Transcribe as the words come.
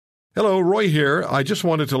Hello, Roy here. I just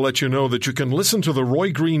wanted to let you know that you can listen to The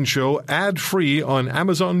Roy Green Show ad-free on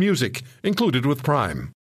Amazon Music, included with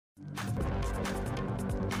Prime.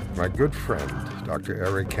 My good friend, Dr.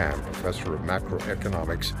 Eric Kam, professor of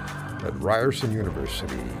macroeconomics at Ryerson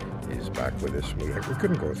University, is back with us. We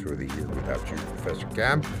couldn't go through the year without you, Professor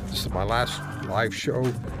Kam. This is my last live show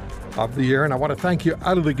of the year, and I want to thank you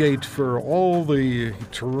out of the gate for all the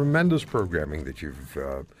tremendous programming that you've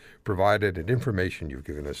provided and information you've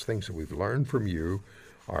given us. Things that we've learned from you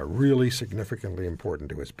are really significantly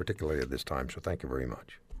important to us, particularly at this time. So thank you very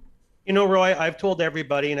much. You know, Roy, I've told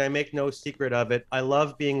everybody, and I make no secret of it, I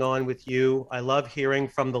love being on with you. I love hearing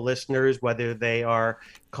from the listeners, whether they are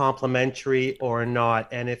complimentary or not.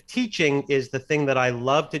 And if teaching is the thing that I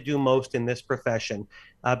love to do most in this profession,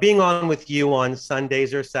 being on with you on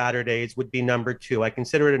Sundays or Saturdays would be number two. I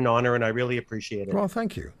consider it an honor, and I really appreciate it. Well,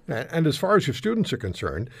 thank you. And as far as your students are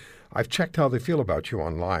concerned, I've checked how they feel about you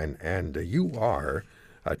online, and you are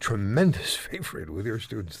a tremendous favorite with your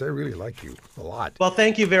students. They really like you a lot. Well,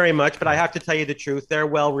 thank you very much, but I have to tell you the truth. They're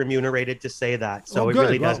well remunerated to say that, so it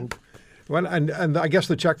really doesn't. Well, and I guess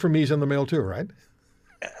the check from me is in the mail too, right?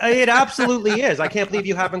 It absolutely is. I can't believe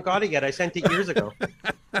you haven't got it yet. I sent it years ago.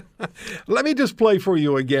 Let me just play for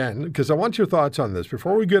you again, because I want your thoughts on this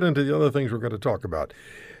before we get into the other things we're going to talk about.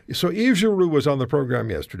 So Yves Giroux was on the program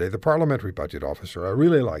yesterday, the parliamentary budget officer. I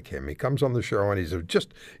really like him. He comes on the show and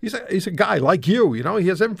he's a guy like you. You know, he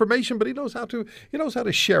has information, but he knows how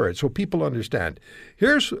to share it so people understand.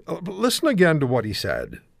 Listen again to what he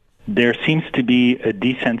said. There seems to be a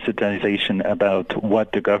desensitization about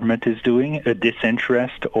what the government is doing, a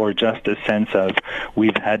disinterest, or just a sense of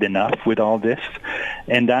we've had enough with all this.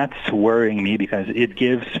 And that's worrying me because it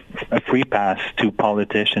gives a free pass to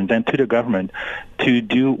politicians and to the government to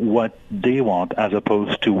do what they want as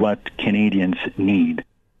opposed to what Canadians need.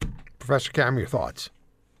 Professor Kam, your thoughts?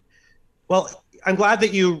 Well, I'm glad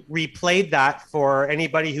that you replayed that for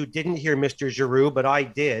anybody who didn't hear Mr. Giroux, but I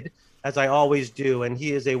did, as I always do, and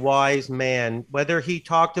he is a wise man. Whether he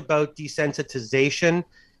talked about desensitization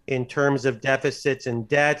in terms of deficits and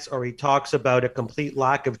debts, or he talks about a complete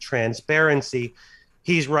lack of transparency,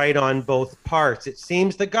 he's right on both parts. It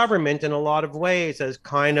seems the government, in a lot of ways, has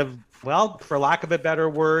kind of, well, for lack of a better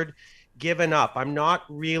word, given up. I'm not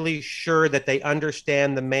really sure that they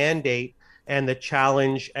understand the mandate and the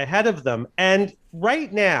challenge ahead of them. And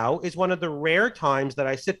right now is one of the rare times that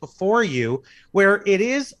I sit before you where it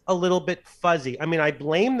is a little bit fuzzy. I mean, I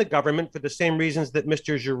blame the government for the same reasons that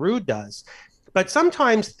Mr. Giroux does, but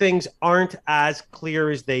sometimes things aren't as clear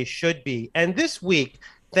as they should be. And this week,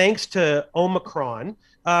 thanks to Omicron,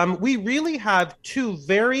 we really have two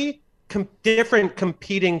very different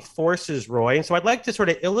competing forces, Roy. And so I'd like to sort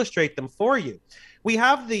of illustrate them for you. We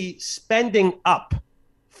have the spending up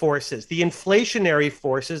forces, the inflationary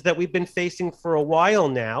forces that we've been facing for a while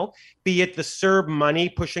now, be it the CERB money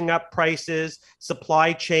pushing up prices,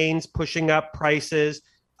 supply chains pushing up prices,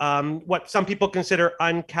 what some people consider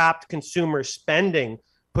uncapped consumer spending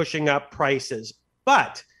pushing up prices.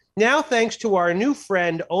 But now, thanks to our new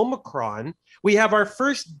friend Omicron, we have our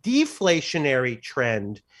first deflationary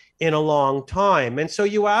trend in a long time. And so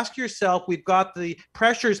you ask yourself, we've got the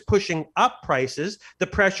pressures pushing up prices, the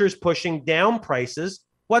pressures pushing down prices.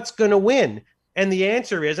 What's going to win? And the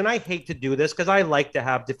answer is, and I hate to do this because I like to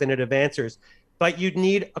have definitive answers, but you'd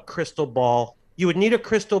need a crystal ball. You would need a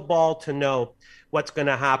crystal ball to know what's going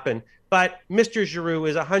to happen. But Mr. Giroux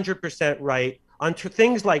is 100% right on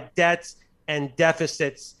things like debts and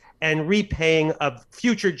deficits and repaying of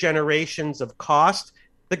future generations of cost.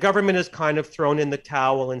 The government has kind of thrown in the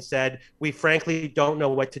towel and said, we frankly don't know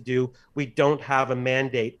what to do. We don't have a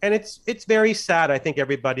mandate. And it's very sad. I think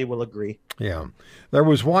everybody will agree. Yeah. There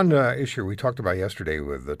was one issue we talked about yesterday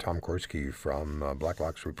with Tom Korski from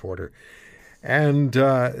Blacklock's Reporter. And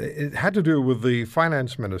it had to do with the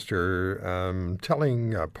finance minister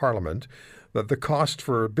telling Parliament that the cost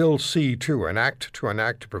for Bill C-2, an act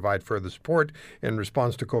to provide further support in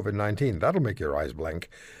response to COVID-19, that'll make your eyes blink,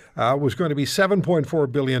 was going to be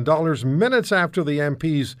 $7.4 billion. Minutes after the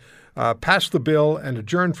MPs passed the bill and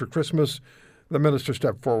adjourned for Christmas, the minister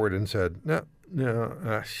stepped forward and said, no,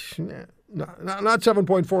 not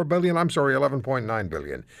 $7.4 billion, I'm sorry, $11.9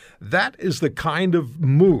 billion. That is the kind of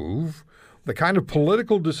move, the kind of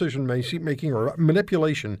political decision making or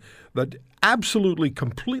manipulation that absolutely,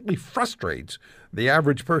 completely frustrates the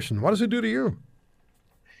average person. What does it do to you?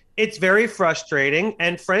 It's very frustrating.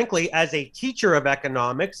 And frankly, as a teacher of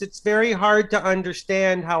economics, it's very hard to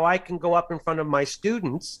understand how I can go up in front of my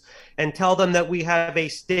students and tell them that we have a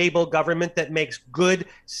stable government that makes good,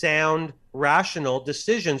 sound, rational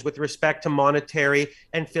decisions with respect to monetary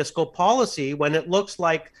and fiscal policy when it looks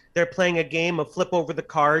like they're playing a game of flip over the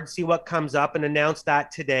card, see what comes up, and announce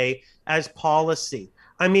that today as policy.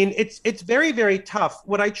 I mean, it's very, very tough.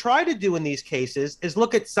 What I try to do in these cases is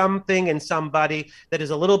look at something and somebody that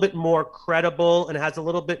is a little bit more credible and has a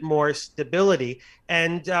little bit more stability.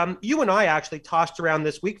 And you and I actually tossed around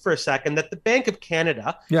this week for a second that the Bank of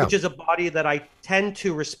Canada, which is a body that I tend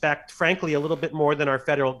to respect, frankly, a little bit more than our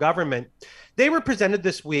federal government, they were presented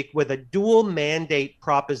this week with a dual mandate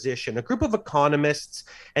proposition. A group of economists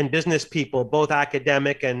and business people, both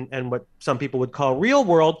academic and what some people would call real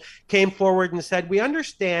world, came forward and said, we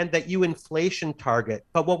understand that you inflation target,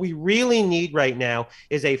 but what we really need right now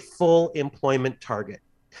is a full employment target.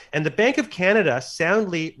 And the Bank of Canada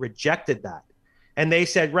soundly rejected that. And they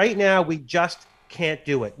said, right now, we just can't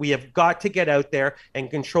do it. We have got to get out there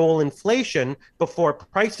and control inflation before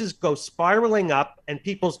prices go spiraling up and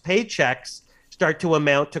people's paychecks start to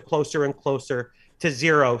amount to closer and closer to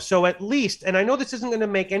zero. So at least, and I know this isn't going to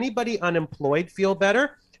make anybody unemployed feel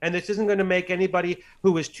better, and this isn't going to make anybody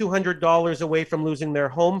who is $200 away from losing their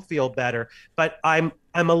home feel better, but I'm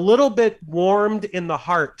a little bit warmed in the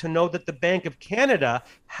heart to know that the Bank of Canada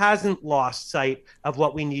hasn't lost sight of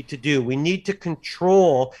what we need to do. We need to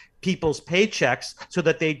control people's paychecks so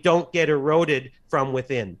that they don't get eroded from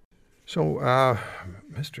within. So,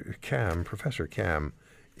 Mr. Kam, Professor Kam,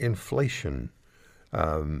 inflation,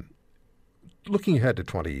 looking ahead to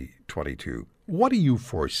 2022, what do you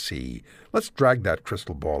foresee? Let's drag that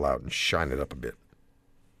crystal ball out and shine it up a bit.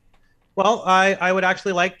 Well, I would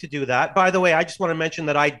actually like to do that. By the way, I just want to mention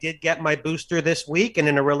that I did get my booster this week, and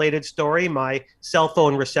in a related story, my cell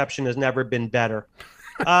phone reception has never been better.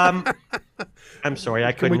 I'm sorry,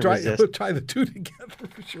 I couldn't resist. Tie the two together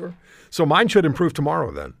for sure. So mine should improve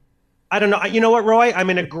tomorrow then. I don't know. You know what, Roy? I'm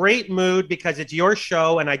in a great mood because it's your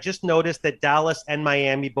show, and I just noticed that Dallas and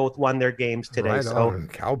Miami both won their games today. Right so on,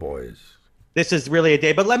 Cowboys. This is really a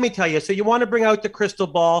day. But let me tell you, so you want to bring out the crystal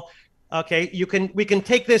ball. Okay, we can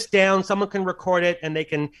take this down. Someone can record it, and they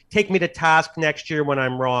can take me to task next year when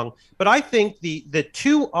I'm wrong. But I think the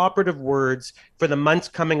two operative words for the months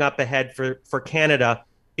coming up ahead for Canada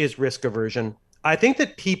is risk aversion. I think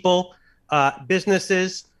that people,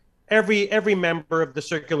 businesses, every member of the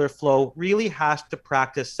circular flow really has to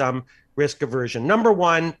practice some risk aversion. Number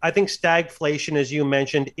one, I think stagflation, as you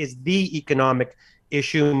mentioned, is the economic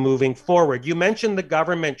issue moving forward. You mentioned the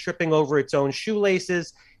government tripping over its own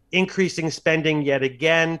shoelaces, increasing spending yet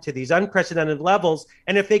again to these unprecedented levels.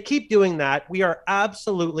 And if they keep doing that, we are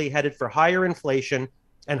absolutely headed for higher inflation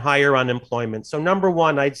and higher unemployment. So number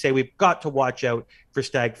one, I'd say we've got to watch out for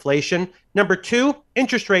stagflation. Number two,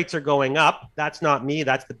 interest rates are going up. That's not me,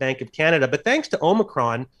 that's the Bank of Canada. But thanks to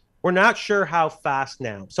Omicron, we're not sure how fast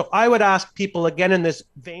now. So I would ask people, again, in this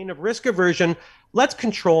vein of risk aversion, let's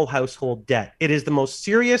control household debt. It is the most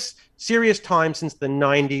serious time since the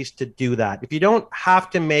 90s to do that. If you don't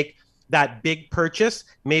have to make that big purchase,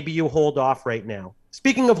 maybe you hold off right now.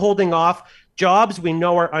 Speaking of holding off, jobs we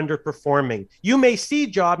know are underperforming. You may see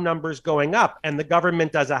job numbers going up and the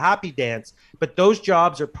government does a happy dance, but those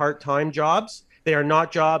jobs are part-time jobs. They are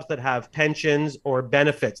not jobs that have pensions or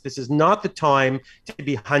benefits. This is not the time to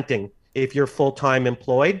be hunting. If you're full-time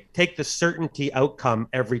employed, take the certainty outcome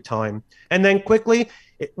every time. And then quickly,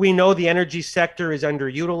 we know the energy sector is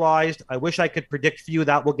underutilized. I wish I could predict for you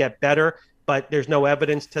that will get better, but there's no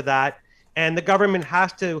evidence to that. And the government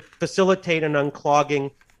has to facilitate an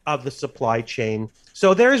unclogging of the supply chain.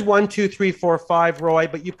 So there's 1, 2, 3, 4, 5, Roy,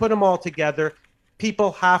 but you put them all together.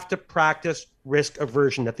 People have to practice risk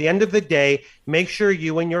aversion. At the end of the day, make sure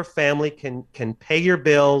you and your family can pay your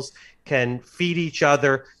bills, can feed each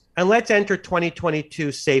other, and let's enter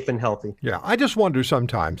 2022 safe and healthy. Yeah, I just wonder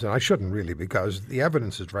sometimes, and I shouldn't really because the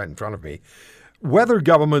evidence is right in front of me, whether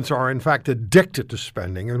governments are in fact addicted to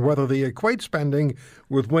spending and whether they equate spending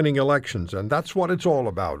with winning elections. And that's what it's all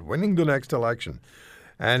about, winning the next election.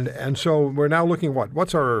 And so we're now looking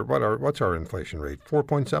what's our inflation rate?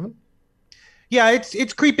 4.7? Yeah,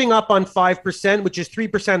 it's creeping up on 5%, which is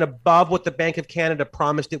 3% above what the Bank of Canada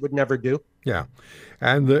promised it would never do. Yeah.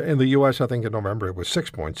 And in the U.S., I think in November, it was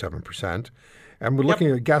 6.7%. And we're looking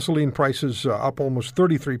at gasoline prices up almost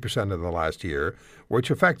 33% in the last year, which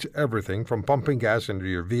affects everything from pumping gas into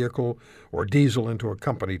your vehicle or diesel into a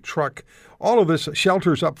company truck. All of this,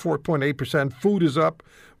 shelter's up 4.8%, food is up.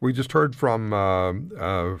 We just heard from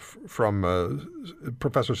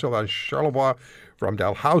Professor Sylvain Charlevoix from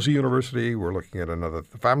Dalhousie University. We're looking at the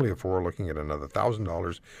family of four looking at another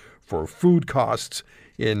 $1,000 for food costs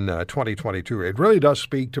in 2022. It really does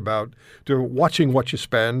speak to watching what you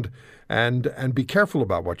spend and be careful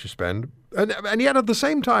about what you spend. And yet at the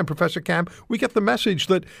same time, Professor Kam, we get the message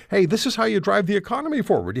that, hey, this is how you drive the economy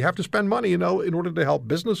forward. You have to spend money, in order to help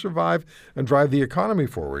business survive and drive the economy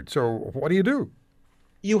forward. So what do you do?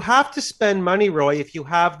 You have to spend money, Roy, if you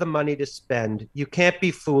have the money to spend. You can't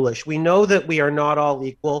be foolish. We know that we are not all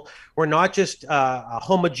equal. We're not just a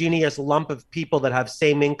homogeneous lump of people that have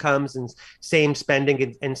same incomes and same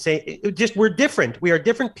spending we're different. We are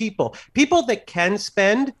different people. People that can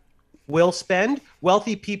spend will spend.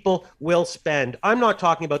 Wealthy people will spend. I'm not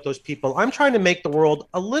talking about those people. I'm trying to make the world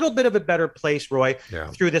a little bit of a better place, Roy,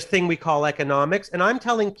 through this thing we call economics. And I'm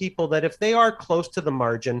telling people that if they are close to the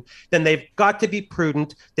margin, then they've got to be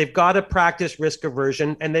prudent. They've got to practice risk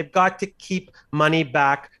aversion, and they've got to keep money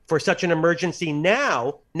back for such an emergency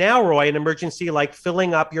now, Roy, an emergency like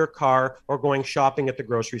filling up your car or going shopping at the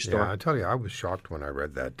grocery store. Yeah, I tell you, I was shocked when I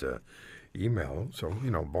read that email. So,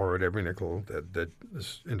 borrowed every nickel that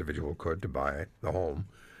this individual could to buy the home.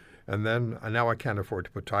 And then now I can't afford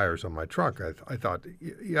to put tires on my truck. I thought,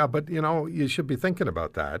 yeah, but, you should be thinking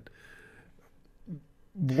about that.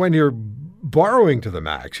 When you're borrowing to the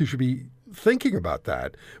max, you should be thinking about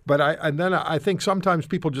that. But I think sometimes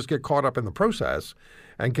people just get caught up in the process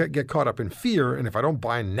and get caught up in fear. And if I don't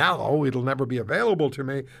buy now, it'll never be available to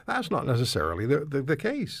me. That's not necessarily the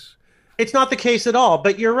case. It's not the case at all,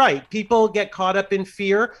 but you're right. People get caught up in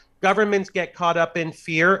fear. Governments get caught up in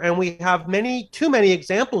fear. And we have too many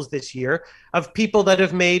examples this year of people that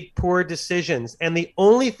have made poor decisions. And the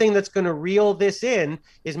only thing that's going to reel this in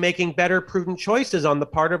is making better, prudent choices on the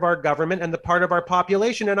part of our government and the part of our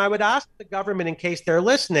population. And I would ask the government, in case they're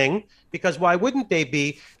listening, because why wouldn't they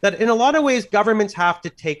be, that in a lot of ways, governments have to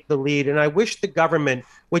take the lead. And I wish the government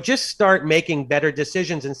would just start making better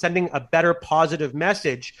decisions and sending a better positive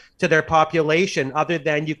message to their population, other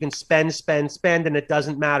than you can spend, and it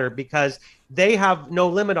doesn't matter, because they have no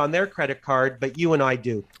limit on their credit card, but you and I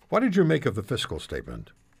do. What did you make of the fiscal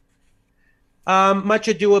statement? Much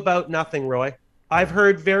ado about nothing, Roy. I've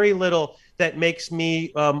heard very little that makes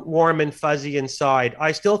me warm and fuzzy inside.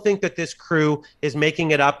 I still think that this crew is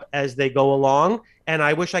making it up as they go along. And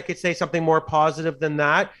I wish I could say something more positive than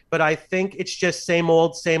that. But I think it's just same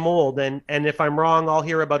old, same old. And if I'm wrong, I'll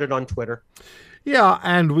hear about it on Twitter. Yeah,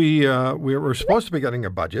 and we were supposed to be getting a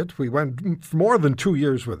budget. We went more than 2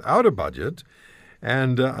 years without a budget.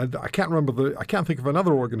 And I can't think of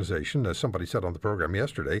another organization, as somebody said on the program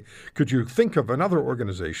yesterday. Could you think of another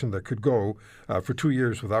organization that could go for 2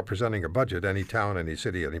 years without presenting a budget? Any town, any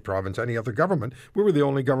city, any province, any other government? We were the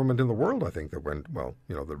only government in the world, I think, that went,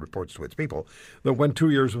 that reports to its people, that went 2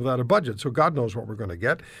 years without a budget. So God knows what we're going to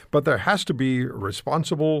get. But there has to be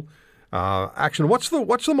responsible action. What's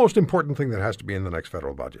the most important thing that has to be in the next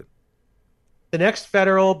federal budget? The next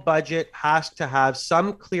federal budget has to have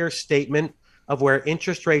some clear statement of where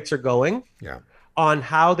interest rates are going, on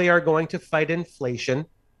how they are going to fight inflation,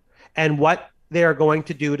 and what they are going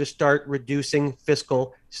to do to start reducing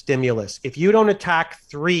fiscal stimulus. If you don't attack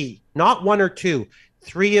three, not one or two,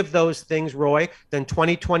 three of those things, Roy, then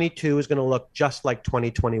 2022 is going to look just like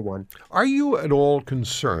 2021. Are you at all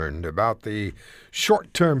concerned about the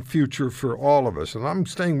short-term future for all of us? And I'm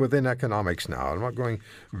staying within economics now. I'm not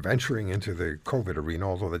venturing into the COVID arena,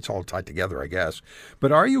 although it's all tied together, I guess.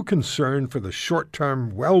 But are you concerned for the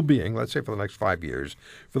short-term well-being, let's say for the next 5 years,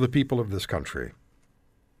 for the people of this country?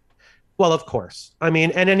 Well, of course. I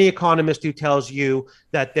mean, and any economist who tells you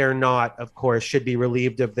that they're not, of course, should be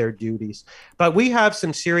relieved of their duties. But we have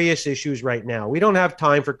some serious issues right now. We don't have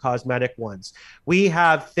time for cosmetic ones. We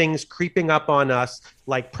have things creeping up on us,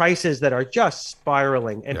 like prices that are just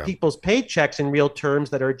spiraling, and people's paychecks in real terms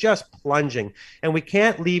that are just plunging. And we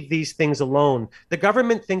can't leave these things alone. The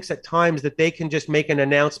government thinks at times that they can just make an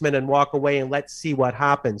announcement and walk away and let's see what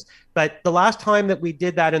happens. But the last time that we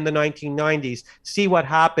did that in the 1990s, see what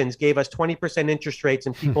happens, gave us 20% interest rates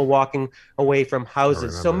and people walking away from houses.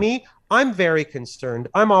 So I'm very concerned.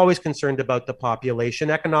 I'm always concerned about the population.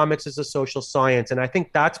 Economics is a social science. And I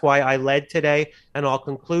think that's why I led today, and I'll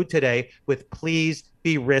conclude today with please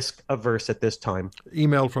be risk averse at this time.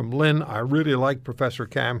 Email from Lynn. I really like Professor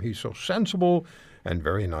Kam. He's so sensible and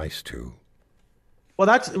very nice too. Well,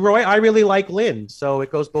 that's Roy. I really like Lynn. So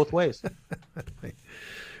it goes both ways.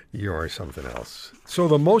 You're something else. So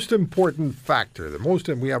the most important factor,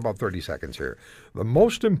 we have about 30 seconds here. The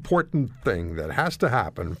most important thing that has to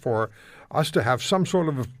happen for us to have some sort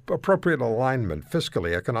of appropriate alignment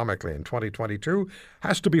fiscally, economically in 2022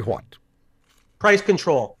 has to be what? Price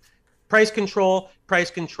control. Price control,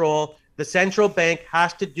 price control. The central bank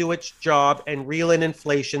has to do its job and reel in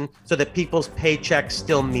inflation so that people's paychecks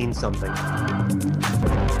still mean something.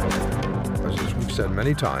 As we've said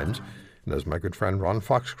many times, and as my good friend Ron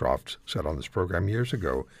Foxcroft said on this program years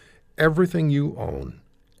ago, everything you own,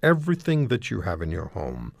 everything that you have in your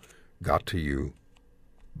home got to you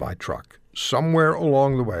by truck. Somewhere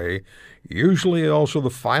along the way, usually also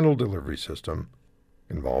the final delivery system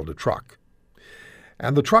involved a truck.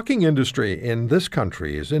 And the trucking industry in this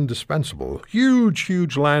country is indispensable. Huge,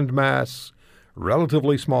 huge land mass,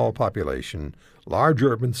 relatively small population, large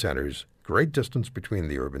urban centers, great distance between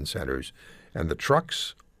the urban centers, and the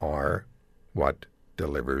trucks are what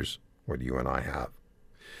delivers what you and I have.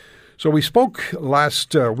 So we spoke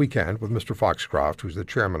last weekend with Mr. Foxcroft, who's the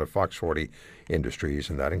chairman of Fox 40 Industries,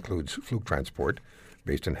 and that includes Fluke Transport,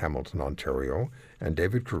 based in Hamilton, Ontario, and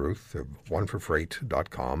David Carruth of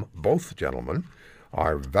OneForFreight.com. Both gentlemen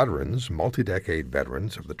are veterans, multi-decade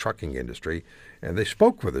veterans of the trucking industry, and they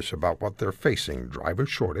spoke with us about what they're facing: driver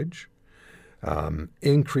shortage,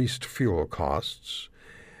 increased fuel costs,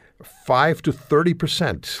 5 to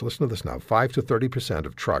 30%, listen to this now, 5 to 30%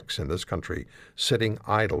 of trucks in this country sitting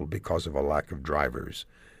idle because of a lack of drivers.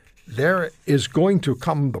 There is going to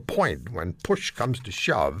come the point when push comes to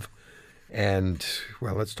shove, and,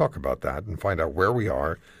 well, let's talk about that and find out where we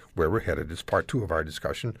are, where we're headed. It's part 2 of our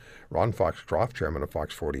discussion. Ron Foxcroft, chairman of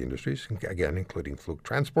Fox 40 Industries, again, including Fluke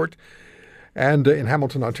Transport. And in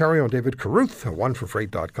Hamilton, Ontario, David Carruth,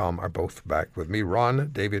 OneForFreight.com, are both back with me.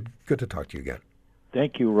 Ron, David, good to talk to you again.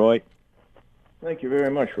 Thank you, Roy. Thank you very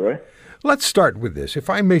much, Roy. Let's start with this, if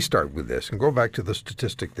I may start with this, and go back to the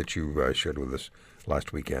statistic that you shared with us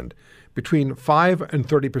last weekend. Between 5 and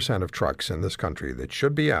 30% of trucks in this country that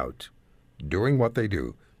should be out doing what they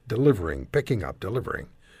do, delivering, picking up, delivering,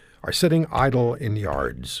 are sitting idle in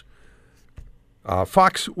yards.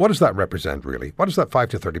 Fox, what does that represent, really? What does that 5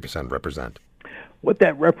 to 30% represent? What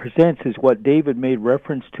that represents is what David made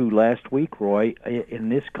reference to last week, Roy. In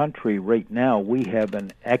this country right now, we have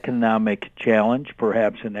an economic challenge,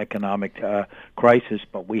 perhaps an economic crisis,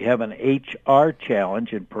 but we have an HR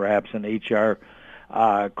challenge and perhaps an HR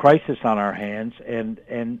crisis on our hands. And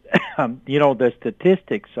the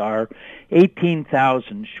statistics are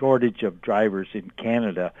 18,000 shortage of drivers in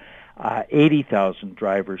Canada, 80,000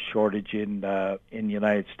 drivers shortage in the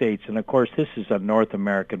United States. And, of course, this is a North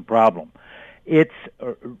American problem. It's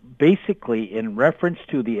basically in reference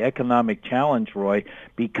to the economic challenge, Roy,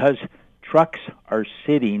 because trucks are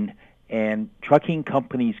sitting and trucking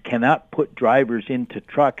companies cannot put drivers into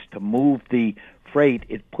trucks to move the freight.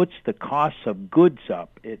 It puts the costs of goods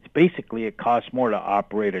up. It's basically, it costs more to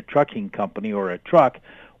operate a trucking company or a truck,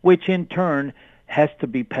 which in turn has to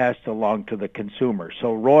be passed along to the consumer.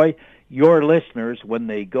 So, Roy, your listeners, when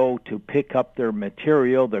they go to pick up their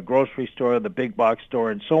material, the grocery store, the big box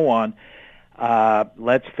store, and so on,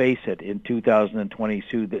 let's face it, in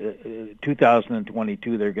 2022,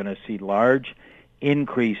 they're going to see large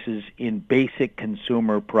increases in basic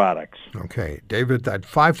consumer products. Okay. David, that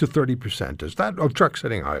 5 to 30%, does that, of trucks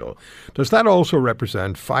sitting idle, does that also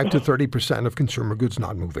represent 5 to 30% of consumer goods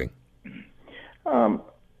not moving?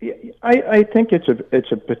 I think it's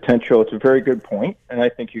a potential. It's a very good point, and I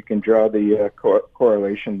think you can draw the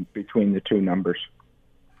correlation between the two numbers.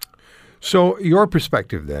 So your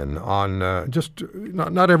perspective then on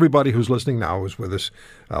not everybody who's listening now was with us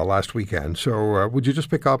last weekend. So would you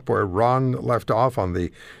just pick up where Ron left off on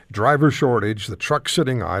the driver shortage, the truck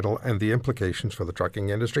sitting idle, and the implications for the trucking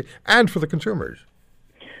industry and for the consumers?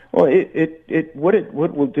 Well, what it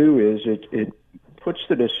will do is it puts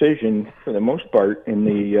the decision for the most part in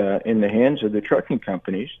the hands of the trucking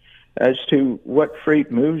companies as to what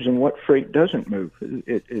freight moves and what freight doesn't move.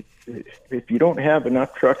 If you don't have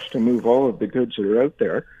enough trucks to move all of the goods that are out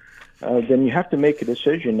there, then you have to make a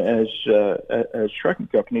decision as trucking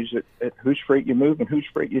companies at whose freight you move and whose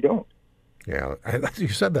freight you don't. Yeah, you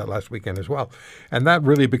said that last weekend as well. And that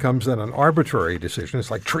really becomes then an arbitrary decision. It's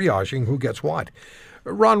like triaging who gets what.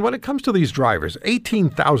 Ron, when it comes to these drivers,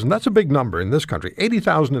 18,000, that's a big number in this country,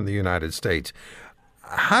 80,000 in the United States.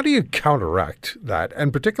 How do you counteract that?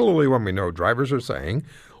 And particularly when we know drivers are saying,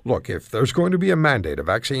 look, if there's going to be a mandate, a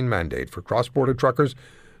vaccine mandate for cross-border truckers,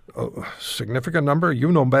 a significant number,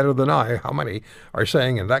 you know better than I, how many are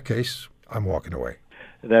saying, in that case, I'm walking away.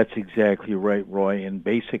 That's exactly right, Roy. And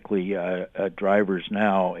basically, drivers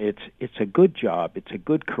now, it's a good job. It's a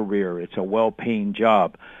good career. It's a well-paying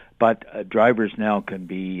job. But drivers now can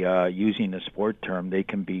be, using a sport term, they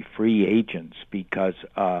can be free agents because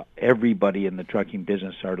everybody in the trucking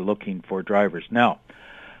business are looking for drivers. Now,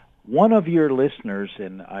 one of your listeners,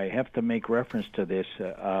 and I have to make reference to this,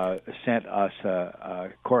 sent us a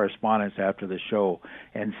correspondence after the show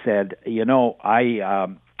and said,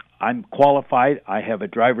 I'm qualified, I have a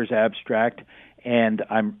driver's abstract, and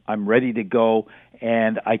I'm ready to go,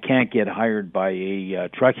 and I can't get hired by a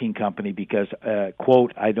trucking company because,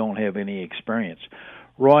 quote, I don't have any experience.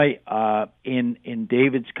 Roy, in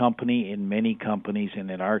David's company, in many companies,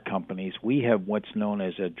 and in our companies, we have what's known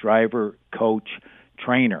as a driver coach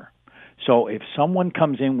trainer. So if someone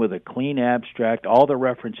comes in with a clean abstract, all the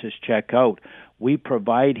references check out, we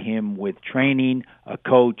provide him with training, a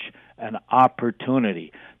coach, an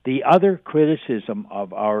opportunity. The other criticism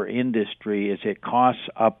of our industry is it costs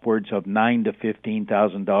upwards of $9,000 to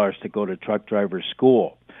 $15,000 to go to truck driver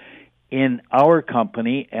school. In our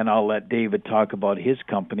company, and I'll let David talk about his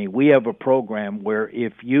company, we have a program where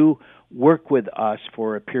if you work with us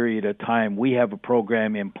for a period of time, we have a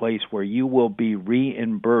program in place where you will be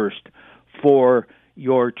reimbursed for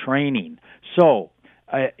your training. So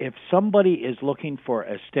if somebody is looking for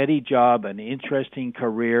a steady job, an interesting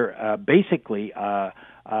career, basically a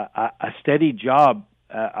steady job,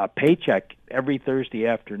 a paycheck every Thursday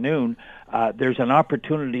afternoon, there's an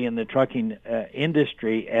opportunity in the trucking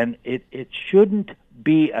industry, and it shouldn't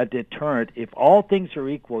be a deterrent if all things are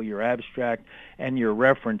equal, your abstract and your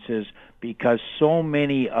references, because so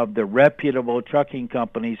many of the reputable trucking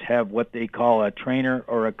companies have what they call a trainer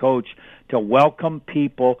or a coach to welcome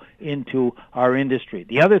people into our industry.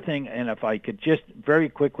 The other thing, and if I could just very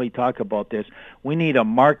quickly talk about this, we need a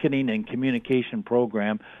marketing and communication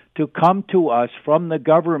program to come to us from the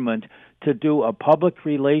government to do a public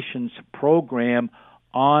relations program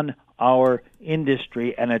on our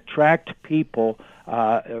industry and attract people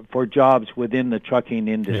for jobs within the trucking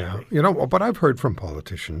industry. Yeah, but I've heard from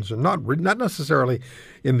politicians, and not necessarily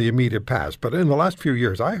in the immediate past, but in the last few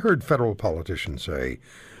years, I heard federal politicians say,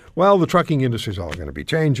 well, the trucking industry is all going to be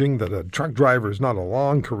changing, that a truck driver is not a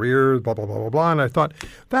long career, blah, blah, blah, blah, blah. And I thought,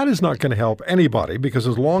 that is not going to help anybody, because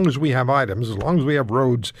as long as we have items, as long as we have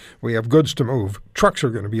roads, we have goods to move, trucks are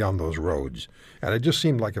going to be on those roads. And it just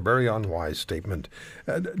seemed like a very unwise statement.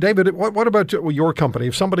 David, what about your company?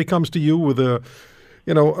 If somebody comes to you with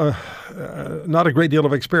not a great deal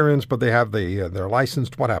of experience, but they have they're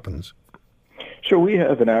licensed, what happens? So we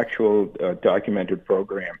have an actual documented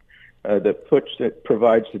program that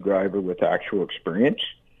provides the driver with actual experience,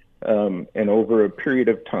 and over a period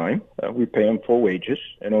of time, we pay him full wages,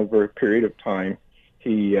 and over a period of time,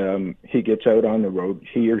 he gets out on the road.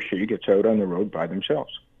 He or she gets out on the road by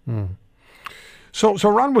themselves. Mm. So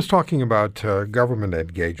Ron was talking about government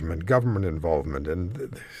engagement, government involvement,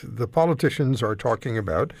 and the politicians are talking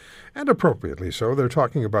about, and appropriately so, they're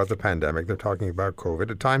talking about the pandemic, they're talking about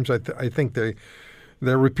COVID. At times, I think they're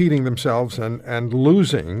repeating themselves and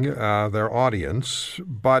losing their audience.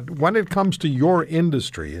 But when it comes to your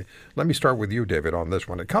industry, let me start with you, David, on this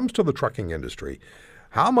one. It comes to the trucking industry,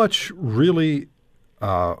 how much really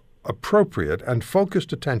appropriate and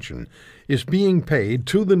focused attention is being paid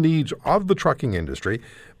to the needs of the trucking industry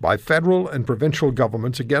by federal and provincial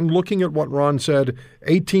governments? Again, looking at what Ron said,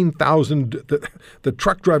 18,000, the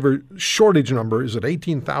truck driver shortage number is at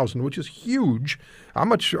 18,000, which is huge. How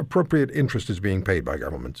much appropriate interest is being paid by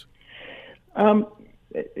governments?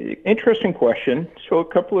 Interesting question. So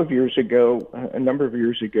a number of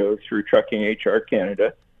years ago, through Trucking HR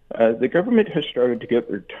Canada, the government has started to get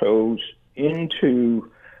their toes into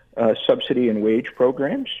subsidy and wage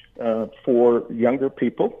programs for younger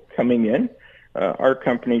people coming in. Our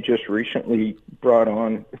company just recently brought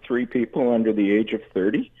on 3 people under the age of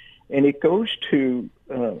 30, and it goes to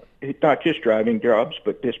not just driving jobs,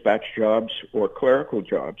 but dispatch jobs or clerical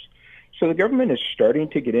jobs. So the government is starting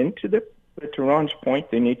to get into it, but to Ron's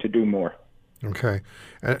point, they need to do more. Okay.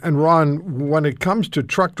 And Ron, when it comes to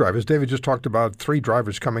truck drivers, David just talked about 3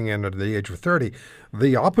 drivers coming in at the age of 30.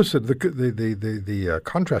 The opposite, the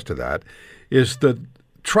contrast to that is that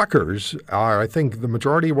truckers are, I think, the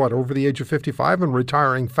majority, over the age of 55 and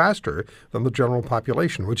retiring faster than the general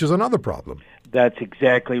population, which is another problem. That's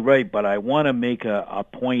exactly right, but I want to make a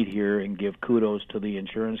point here and give kudos to the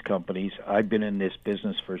insurance companies. I've been in this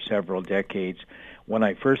business for several decades. When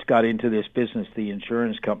I first got into this business, the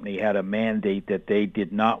insurance company had a mandate that they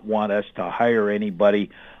did not want us to hire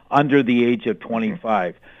anybody under the age of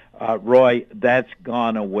 25. Roy, that's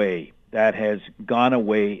gone away. That has gone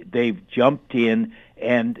away. They've jumped in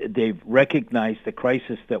and they've recognized the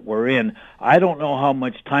crisis that we're in. I don't know how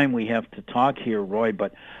much time we have to talk here, Roy,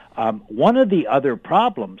 but one of the other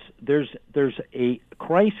problems, there's a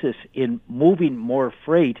crisis in moving more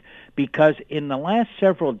freight because in the last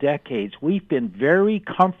several decades, we've been very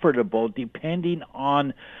comfortable depending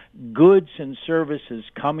on goods and services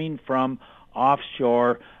coming from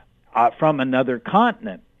offshore, from another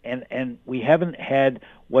continent. And we haven't had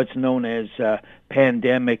what's known as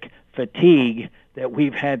pandemic fatigue that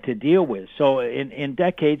we've had to deal with. So in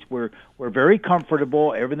decades, we're very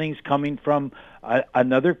comfortable. Everything's coming from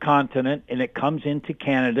another continent, and it comes into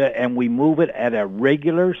Canada, and we move it at a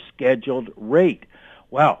regular scheduled rate.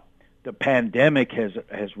 Well, the pandemic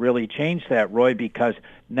has really changed that, Roy, because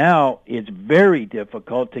now it's very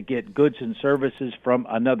difficult to get goods and services from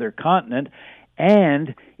another continent.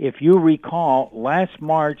 And if you recall, last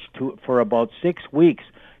March for about 6 weeks,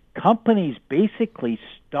 companies basically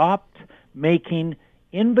stopped making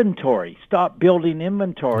inventory, stopped building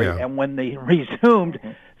inventory. Yeah. And when they resumed,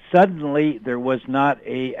 suddenly there was not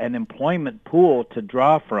an employment pool to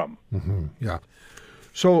draw from. Mm-hmm. Yeah.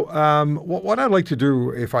 So what I'd like to do,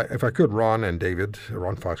 if I could, Ron and David,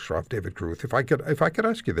 Ron Foxcroft, David Kruth, if I could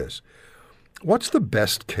ask you this. What's the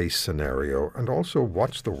best case scenario, and also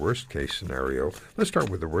what's the worst case scenario? Let's start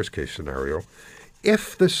with the worst case scenario.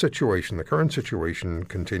 If this situation, the current situation,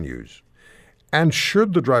 continues, and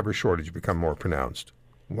should the driver shortage become more pronounced,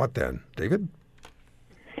 what then? David?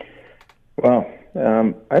 Well,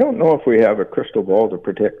 I don't know if we have a crystal ball to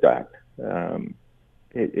predict that.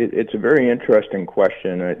 It's a very interesting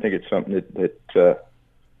question. I think it's something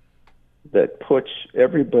that puts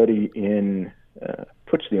everybody in,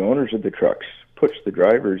 puts the owners of the trucks, puts the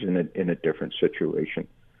drivers in a different situation,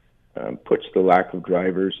 puts the lack of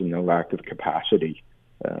drivers and the lack of capacity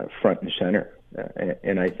front and center.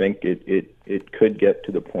 And I think it could get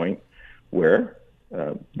to the point where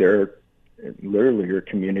there literally are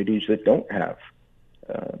communities that don't have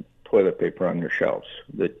toilet paper on their shelves,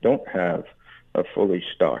 that don't have a fully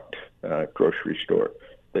stocked grocery store,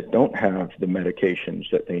 that don't have the medications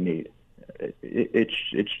that they need.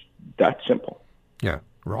 It's that simple. Yeah.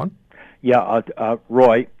 Ron? Yeah,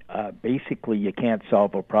 Roy, basically you can't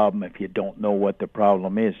solve a problem if you don't know what the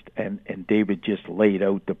problem is, and David just laid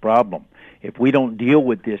out the problem. If we don't deal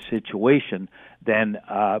with this situation, then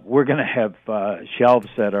we're going to have shelves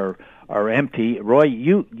that are empty. Roy,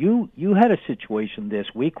 you had a situation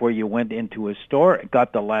this week where you went into a store,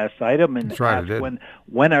 got the last item, and asked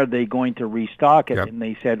when are they going to restock it, and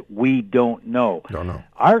they said, we don't know. Don't know.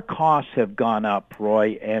 Our costs have gone up,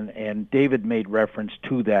 Roy, and David made reference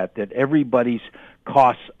to that everybody's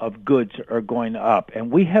costs of goods are going up.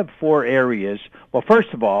 And we have 4 areas. Well,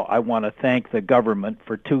 first of all, I want to thank the government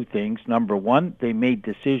for 2 things. Number one, they made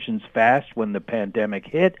decisions fast when the pandemic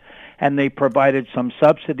hit, and they provided some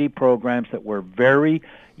subsidy programs that were very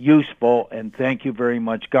useful, and thank you very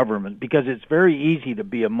much, government, because it's very easy to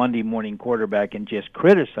be a Monday morning quarterback and just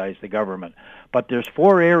criticize the government. But there's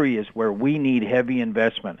 4 areas where we need heavy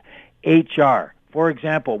investment. HR. For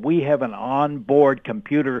example, we have an onboard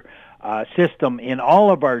computer system in all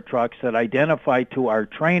of our trucks that identify to our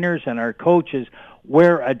trainers and our coaches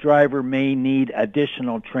where a driver may need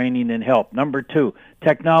additional training and help. Number 2,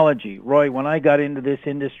 technology. Roy, when I got into this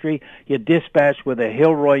industry, you dispatched with a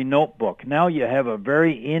Hilroy notebook. Now you have a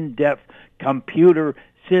very in-depth computer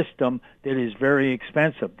system that is very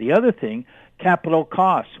expensive. The other thing, capital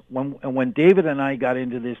costs. When David and I got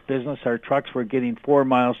into this business, our trucks were getting 4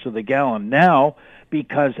 miles to the gallon. Now,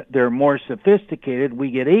 because they're more sophisticated,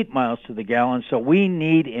 we get 8 miles to the gallon, so we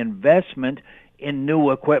need investment in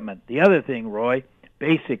new equipment. The other thing, Roy,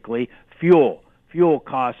 basically fuel. Fuel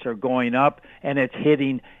costs are going up, and it's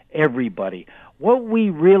hitting everybody. What we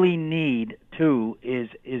really need, too, is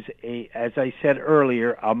as I said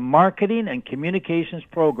earlier, a marketing and communications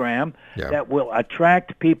program that will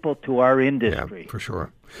attract people to our industry. Yeah, for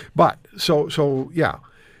sure. But, so yeah.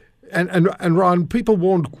 And Ron, people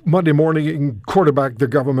won't Monday morning quarterback the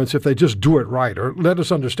governments if they just do it right, or let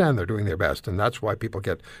us understand they're doing their best. And that's why people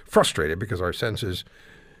get frustrated, because our sense is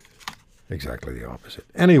exactly the opposite.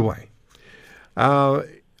 Anyway,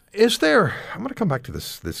 is there, I'm going to come back to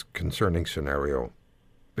this concerning scenario,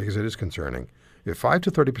 because it is concerning. If 5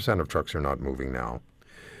 to 30% of trucks are not moving now,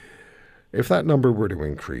 if that number were to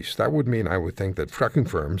increase, that would mean, I would think, that trucking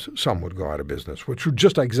firms, some would go out of business, which would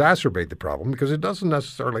just exacerbate the problem, because it doesn't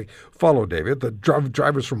necessarily follow, David, that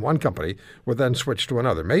drivers from one company would then switch to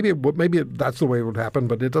another. Maybe that's the way it would happen,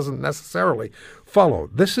 but it doesn't necessarily follow.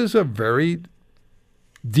 This is a very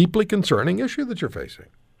deeply concerning issue that you're facing.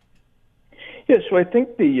 Yeah, so I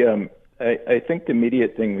think the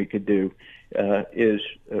immediate thing we could do is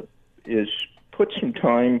put some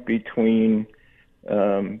time between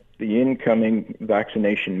the incoming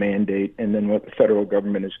vaccination mandate and then what the federal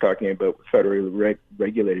government is talking about with federally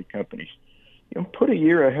regulated companies. Put a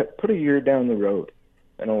year down the road,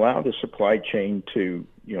 and allow the supply chain to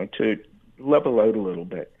level out a little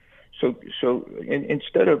bit. So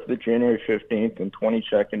instead of the January 15th and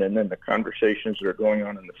 22nd, and then the conversations that are going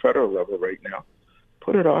on the federal level right now,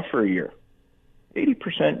 put it off for a year.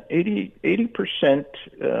 80%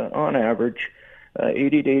 on average,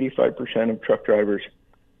 80 to 85% of truck drivers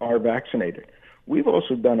are vaccinated. We've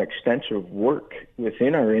also done extensive work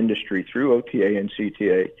within our industry through OTA and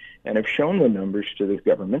CTA, and have shown the numbers to the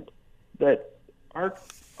government that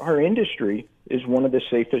our industry is one of the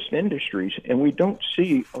safest industries, and we don't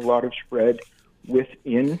see a lot of spread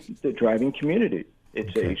within the driving community.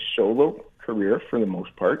 It's a solo career for the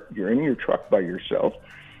most part. You're in your truck by yourself.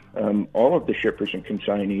 All of the shippers and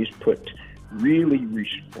consignees put really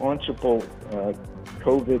responsible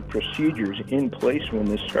COVID procedures in place when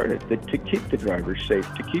this started to keep the drivers safe,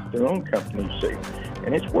 to keep their own companies safe,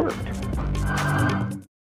 and it's worked.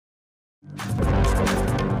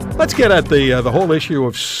 Let's get at the whole issue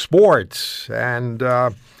of sports and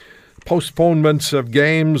postponements of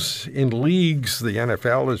games in leagues. The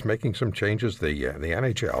NFL is making some changes. The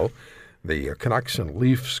NHL, the Canucks and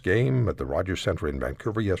Leafs game at the Rogers Centre in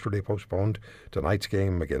Vancouver yesterday postponed. Tonight's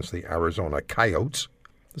game against the Arizona Coyotes.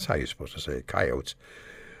 That's how you're supposed to say it, Coyotes.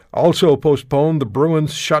 Also postponed. The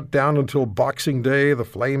Bruins shut down until Boxing Day. The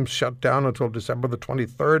Flames shut down until December the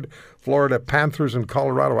 23rd. Florida Panthers and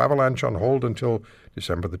Colorado Avalanche on hold until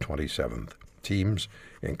December the 27th. Teams,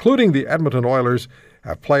 including the Edmonton Oilers,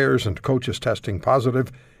 have players and coaches testing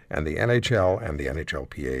positive, and the NHL and the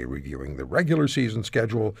NHLPA reviewing the regular season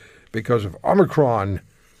schedule because of Omicron.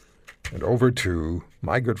 And over to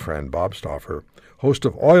my good friend Bob Stauffer, host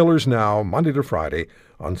of Oilers Now, Monday to Friday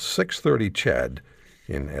on 630 CHED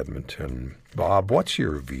in Edmonton. Bob, what's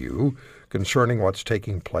your view concerning what's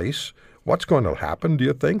taking place? What's going to happen, do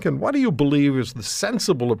you think? And what do you believe is the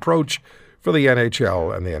sensible approach for the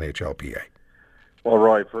NHL and the NHLPA? Well,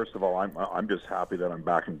 Roy, first of all, I'm just happy that I'm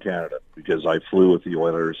back in Canada because I flew with the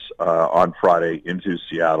Oilers on Friday into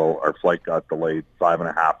Seattle. Our flight got delayed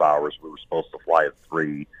 5.5 hours. We were supposed to fly at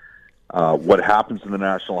 3. What happens in the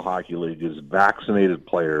National Hockey League is vaccinated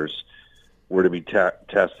players were to be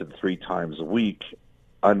tested 3 times a week.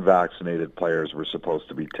 Unvaccinated players were supposed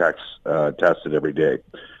to be tested every day.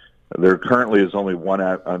 There currently is only one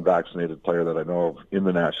unvaccinated player that I know of in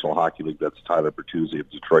the National Hockey League. That's Tyler Bertuzzi of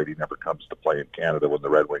Detroit. He never comes to play in Canada when the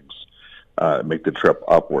Red Wings make the trip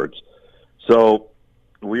upwards. So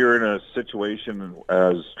we are in a situation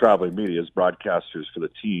as traveling media, as broadcasters for the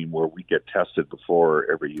team, where we get tested before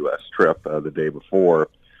every U.S. trip the day before.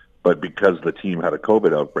 But because the team had a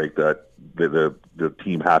COVID outbreak, that the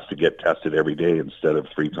team has to get tested every day instead of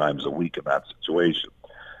 3 times a week in that situation.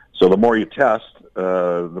 So the more you test,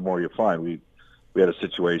 the more you find. We had a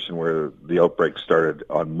situation where the outbreak started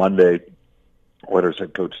on Monday. Oilers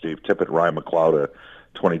head coach Dave Tippett, Ryan McLeod, a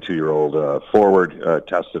 22-year-old forward,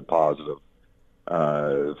 tested positive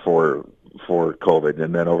for COVID.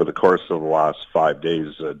 And then over the course of the last 5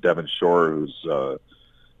 days, Devin Shore, whose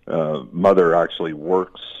mother actually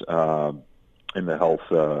works in the health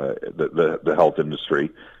the health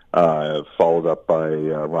industry, followed up by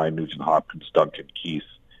Ryan Nugent-Hopkins, Duncan Keith.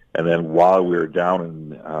 And then while we were down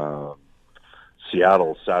in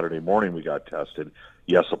Seattle Saturday morning, we got tested.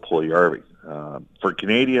 Jesse Puljujärvi. For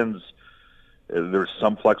Canadians, there's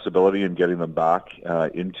some flexibility in getting them back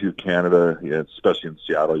into Canada, especially in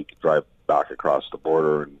Seattle. You can drive back across the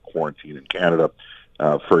border and quarantine in Canada.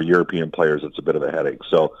 For European players, it's a bit of a headache.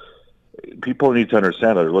 So people need to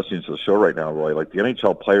understand that they're listening to the show right now, Roy. Like, the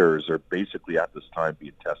NHL players are basically at this time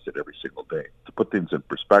being tested every single day. To put things in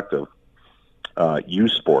perspective, U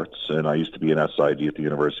Sports, and I used to be an SID at the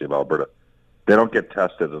University of Alberta, they don't get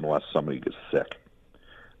tested unless somebody gets sick.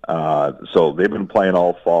 So they've been playing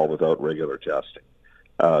all fall without regular testing.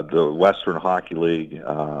 The Western Hockey League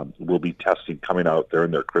will be testing coming out. They're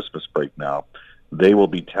in their Christmas break now. They will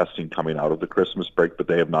be testing coming out of the Christmas break, but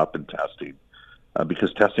they have not been testing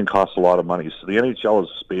because testing costs a lot of money. So the NHL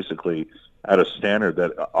is basically at a standard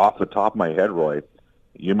that, off the top of my head, Roy,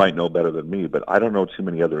 you might know better than me, but I don't know too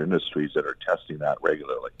many other industries that are testing that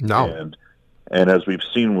regularly. No. And as we've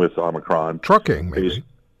seen with Omicron, trucking, maybe.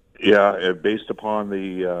 Based upon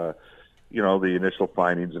the the initial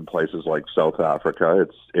findings in places like South Africa,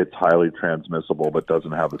 it's highly transmissible, but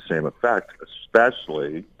doesn't have the same effect,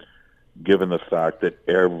 especially given the fact that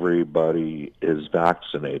everybody is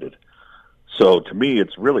vaccinated. So to me,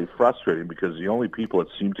 it's really frustrating because the only people that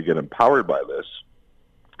seem to get empowered by this,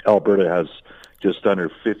 Alberta has just under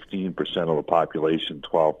 15% of the population,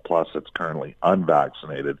 12 plus, that's currently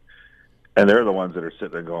unvaccinated. And they're the ones that are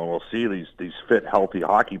sitting there going, well, see, these fit, healthy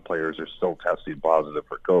hockey players are still testing positive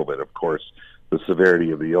for COVID. Of course, the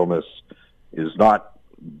severity of the illness is barely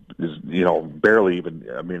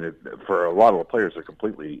even, for a lot of the players, they're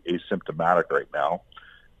completely asymptomatic right now.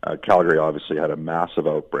 Calgary obviously had a massive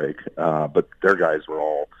outbreak, but their guys were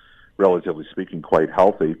all, relatively speaking, quite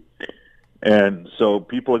healthy. And so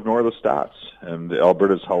people ignore the stats. And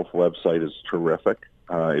Alberta's health website is terrific.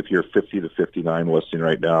 If you're 50 to 59 listening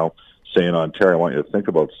right now, saying, Ontario, I want you to think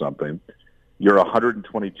about something, you're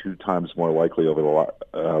 122 times more likely over the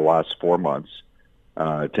last 4 months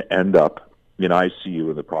to end up in ICU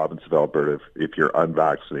in the province of Alberta if you're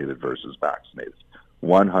unvaccinated versus vaccinated.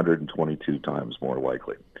 122 times more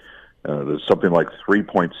likely. There's something like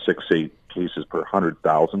 3.68 cases per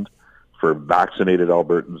 100,000 for vaccinated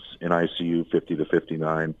Albertans in ICU, 50 to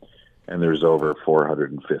 59, and there's over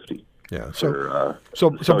 450. Yeah. So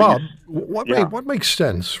Bob, what makes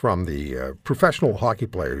sense from the professional hockey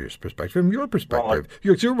player's perspective, from your perspective?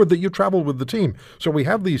 Well, you travel with the team, so we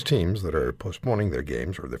have these teams that are postponing their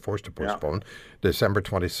games, or they're forced to postpone December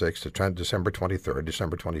 26th to December 23rd,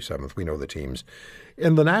 December 27th. We know the teams.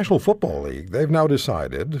 In the National Football League, they've now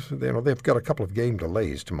decided, they've got a couple of game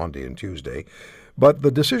delays to Monday and Tuesday. But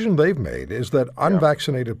the decision they've made is that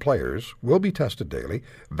unvaccinated players will be tested daily.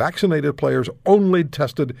 Vaccinated players only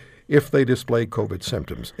tested if they display COVID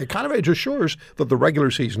symptoms. It kind of assures that the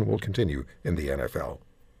regular season will continue in the NFL.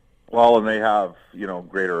 Well, and they have,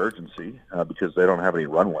 greater urgency because they don't have any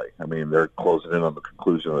runway. I mean, they're closing in on the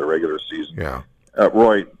conclusion of the regular season. Yeah.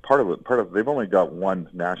 Roy, part of they've only got one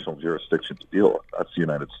national jurisdiction to deal with. That's the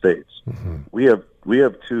United States. Mm-hmm. We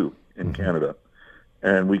have two in Canada.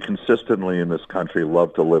 And we consistently in this country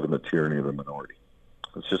love to live in the tyranny of the minority.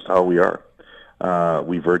 It's just how we are.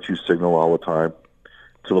 We virtue signal all the time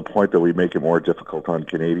to the point that we make it more difficult on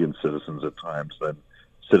Canadian citizens at times than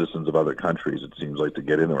citizens of other countries, it seems like, to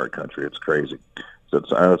get into our country. It's crazy. So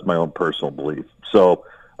that's my own personal belief. So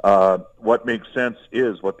what makes sense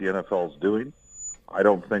is what the NFL is doing. I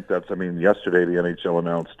don't think yesterday the NHL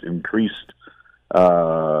announced increased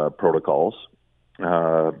protocols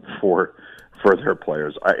for their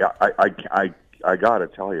players. I gotta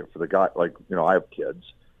tell you, for the guy, I have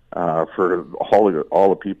kids. For all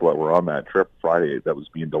the people that were on that trip Friday that was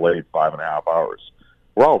being delayed 5.5 hours,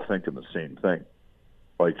 we're all thinking the same thing.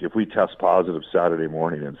 Like, if we test positive Saturday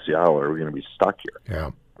morning in Seattle, are we going to be stuck here?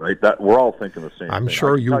 Yeah, right. That we're all thinking the same thing. I'm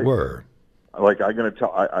sure you were. I'm going to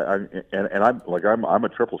tell. I'm a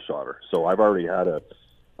triple shotter, so I've already had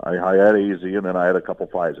I had AZ and then I had a couple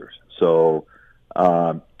Pfizers. So.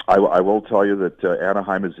 I will tell you that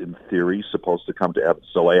Anaheim is, in theory, supposed to come to Edmonton,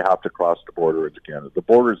 so they have to cross the border into Canada. The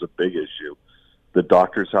border is a big issue. The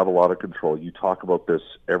doctors have a lot of control. You talk about this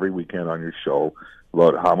every weekend on your show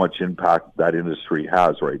about how much impact that industry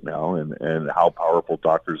has right now and how powerful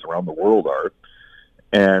doctors around the world are.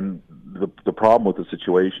 And the problem with the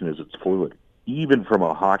situation is it's fluid. Even from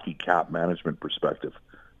a hockey cap management perspective,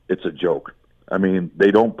 it's a joke. I mean,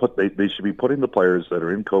 they should be putting the players that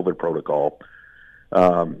are in COVID protocol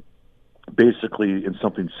basically in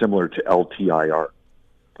something similar to LTIR,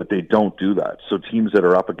 but they don't do that. So teams that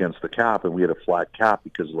are up against the cap, and we had a flat cap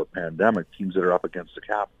because of the pandemic, teams that are up against the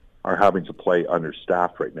cap are having to play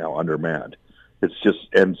understaffed right now, undermanned. It's just,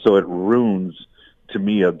 and so it ruins, to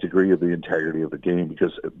me, a degree of the integrity of the game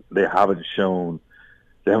because they haven't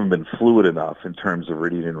been fluid enough in terms of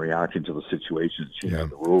reading and reacting to the situation, changing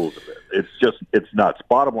the rules of it. It's nuts.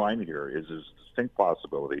 Bottom line here is there's a distinct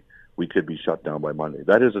possibility we could be shut down by Monday.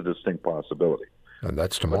 That is a distinct possibility. And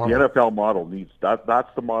that's tomorrow. But the NFL model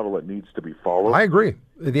that's the model that needs to be followed. I agree.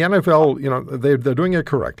 The NFL, they're doing it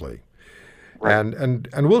correctly. Right.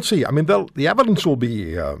 And we'll see. I mean, the evidence will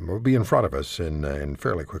be in front of us in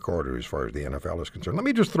fairly quick order as far as the NFL is concerned. Let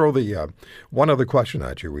me just throw the one other question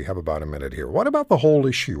at you. We have about a minute here. What about the whole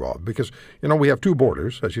issue of, because we have two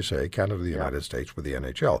borders, as you say, Canada and the United States with the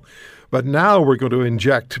NHL, but now we're going to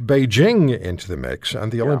inject Beijing into the mix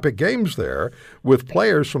and the Olympic Games there with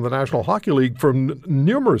players from the National Hockey League from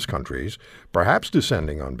numerous countries, perhaps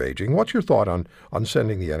descending on Beijing. What's your thought on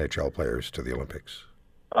sending the NHL players to the Olympics?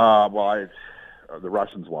 The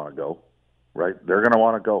Russians want to go, right? They're going to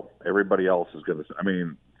want to go. Everybody else is going to. I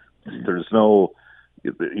mean, there's no.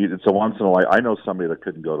 It's a once in a life. I know somebody that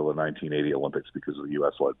couldn't go to the 1980 Olympics because of the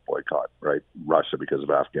U.S.-led boycott, right? Russia because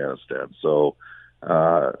of Afghanistan. So,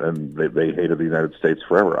 and they hated the United States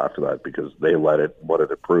forever after that because they let it. What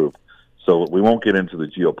it proved. So we won't get into the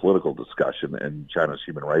geopolitical discussion and China's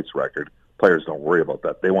human rights record. Players don't worry about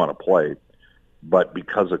that. They want to play. But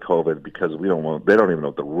because of COVID, because they don't even know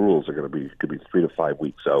what the rules are going to be. It could be 3 to 5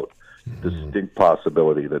 weeks out. Distinct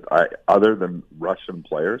possibility that other than Russian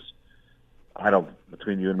players,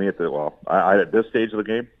 between you and me at this stage of the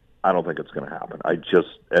game, I don't think it's going to happen.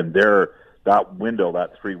 That window,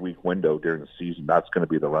 that 3-week window during the season, that's going to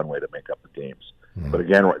be the runway to make up the games. But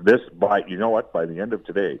again, by the end of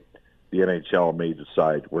today, the NHL may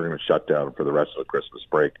decide we're going to shut down for the rest of the Christmas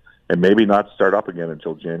break and maybe not start up again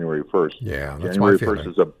until January 1st. Yeah, that's January my feeling. 1st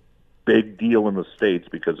is a big deal in the States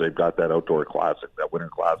because they've got that outdoor classic, that winter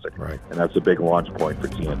classic. Right. And that's a big launch point for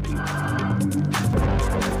TNT.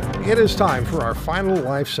 It is time for our final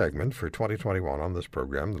live segment for 2021 on this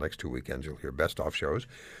program. The next 2 weekends you'll hear best of shows.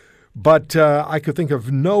 But I could think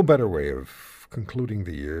of no better way of concluding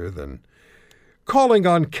the year than calling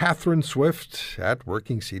on Catherine Swift at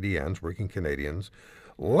Working CDNs, Working Canadians,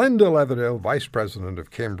 Linda Leatherdale, Vice President of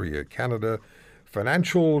Cambria, Canada,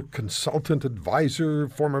 financial consultant advisor,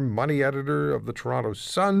 former money editor of the Toronto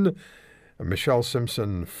Sun, Michelle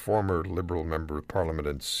Simpson, former Liberal Member of Parliament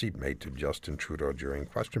and seatmate to Justin Trudeau during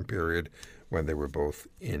question period when they were both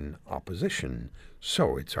in opposition.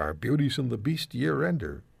 So it's our Beauties and the Beast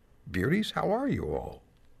year-ender. Beauties, how are you all?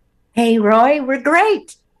 Hey, Roy, we're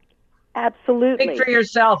great. Absolutely. Speak for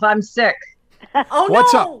yourself. I'm sick. Oh,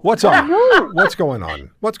 What's no. up? What's up? What's going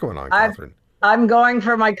on? What's going on, Catherine? I'm going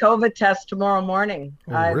for my COVID test tomorrow morning.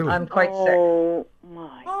 Oh, really? I'm quite sick. Oh,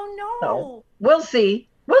 my. Oh, no. So we'll see.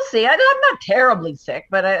 I'm not terribly sick,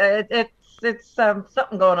 but it's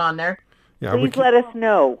something going on there. Yeah, Please let us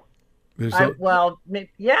know. I will.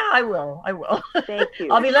 Thank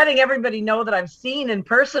you. I'll be letting everybody know that I've seen in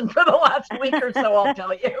person for the last week or so, I'll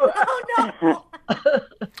tell you. Oh, no.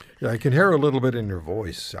 Yeah, I can hear a little bit in your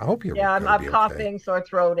voice. I hope you're I'm gonna be okay. coughing, sore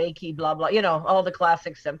throat, achy, blah, blah, all the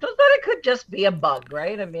classic symptoms, but it could just be a bug,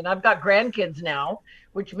 right? I mean, I've got grandkids now,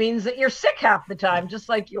 which means that you're sick half the time, just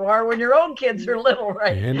like you are when your own kids are little,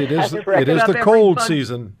 right? And it is the Every cold fun-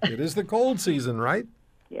 season. It is the cold season, right?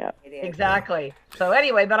 Yeah. Exactly. So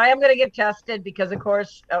anyway, but I am going to get tested because, of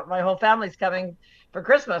course, my whole family's coming for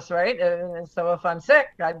Christmas, right? So if I'm sick,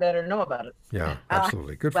 I better know about it. Yeah,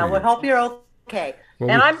 absolutely. Good for Well, you. we hope you're okay. Well,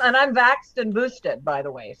 And I'm vaxxed and boosted, by the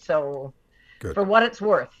way. So Good. for what it's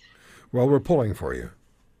worth. Well, we're pulling for you.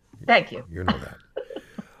 Thank you. You know that.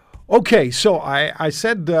 Okay, so I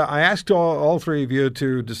said I asked all three of you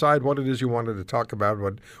to decide what it is you wanted to talk about,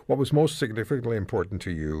 what was most significantly important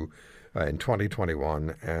to you in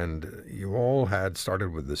 2021, and you all had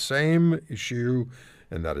started with the same issue,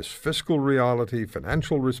 and that is fiscal reality,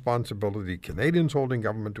 financial responsibility, Canadians holding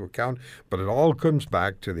government to account, but it all comes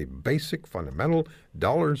back to the basic, fundamental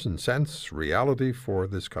dollars and cents reality for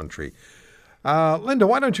this country. Linda,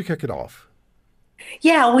 why don't you kick it off?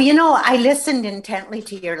 Yeah, well, I listened intently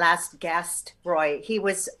to your last guest, Roy. He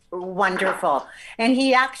was wonderful, and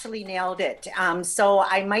he actually nailed it. So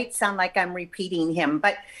I might sound like I'm repeating him,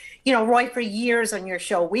 but Roy, for years on your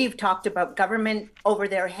show, we've talked about government over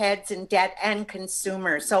their heads and debt and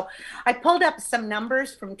consumers. So I pulled up some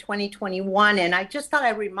numbers from 2021, and I just thought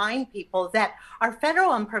I'd remind people that our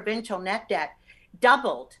federal and provincial net debt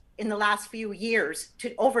doubled in the last few years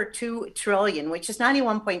to over $2 trillion, which is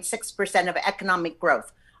 91.6% of economic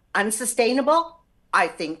growth. Unsustainable? I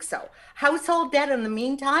think so. Household debt in the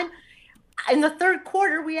meantime, in the third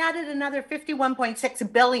quarter, we added another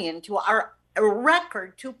 $51.6 billion to our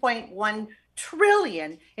record $2.1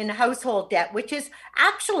 trillion in household debt, which is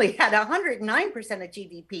actually at 109% of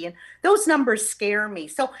GDP. And those numbers scare me.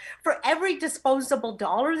 So for every disposable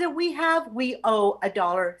dollar that we have, we owe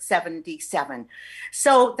 $1.77.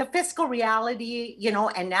 So the fiscal reality,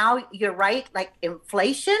 and now you're right, like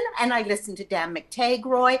inflation. And I listened to Dan McTagg,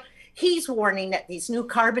 Roy. He's warning that these new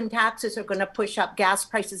carbon taxes are going to push up gas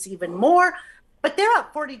prices even more. But they're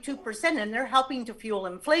up 42% and they're helping to fuel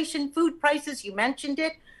inflation, food prices, you mentioned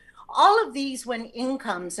it. All of these when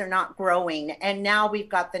incomes are not growing. And now we've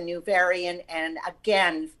got the new variant. And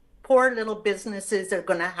again, poor little businesses are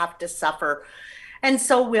going to have to suffer. And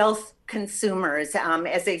so will consumers.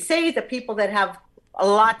 As they say, the people that have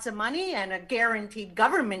lots of money and a guaranteed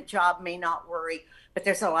government job may not worry. But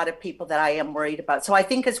there's a lot of people that I am worried about. So I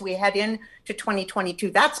think as we head into 2022,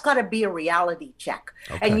 that's got to be a reality check.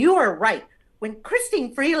 Okay. And you are right. When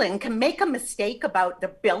Christine Freeland can make a mistake about the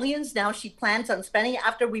billions now she plans on spending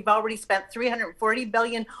after we've already spent $340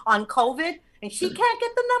 billion on COVID, and she can't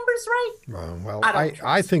get the numbers right. Well,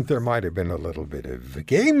 I think there might have been a little bit of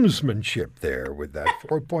gamesmanship there with that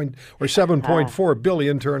 7.4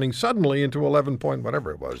 billion turning suddenly into 11 point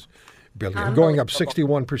whatever it was billion, going up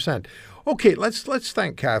 61%. Okay, let's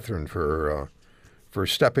thank Catherine for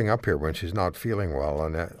stepping up here when she's not feeling well,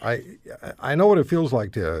 and I know what it feels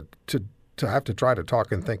like to to have to try to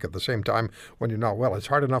talk and think at the same time when you're not well. It's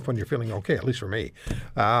hard enough when you're feeling okay, at least for me.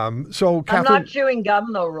 So, Catherine, I'm not chewing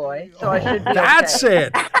gum though, Roy. So I should be that's okay.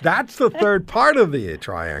 it. That's the third part of the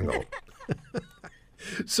triangle.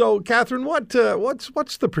 So, Catherine, what's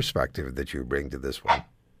the perspective that you bring to this one?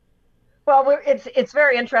 Well, it's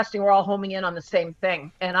very interesting. We're all homing in on the same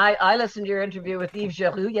thing. And I listened to your interview with Yves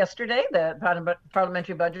Giroux yesterday, the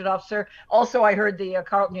parliamentary budget officer. Also, I heard the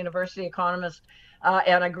Carleton University economist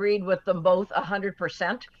and agreed with them both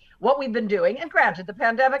 100%. What we've been doing, and granted, the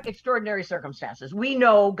pandemic, extraordinary circumstances. We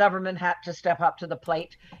know government had to step up to the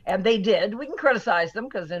plate, and they did. We can criticize them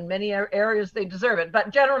because in many areas they deserve it.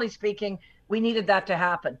 But generally speaking, we needed that to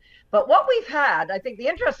happen. But what we've had, I think the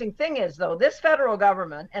interesting thing is, though, this federal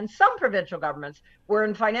government and some provincial governments were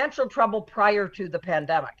in financial trouble prior to the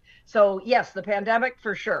pandemic. So, yes, the pandemic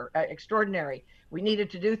for sure, extraordinary. We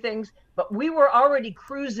needed to do things, but we were already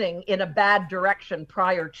cruising in a bad direction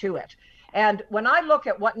prior to it. And when I look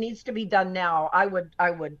at what needs to be done now, I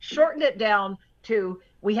would shorten it down to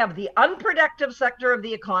we have the unproductive sector of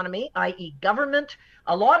the economy, i.e. government.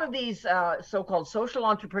 A lot of these so-called social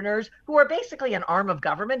entrepreneurs who are basically an arm of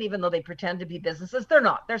government, even though they pretend to be businesses, they're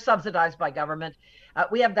not. They're subsidized by government.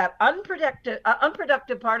 We have that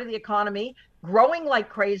unproductive part of the economy growing like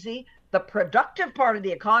crazy. The productive part of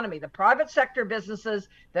the economy, the private sector businesses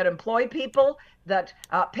that employ people, that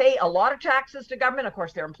pay a lot of taxes to government. Of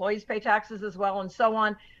course, their employees pay taxes as well, and so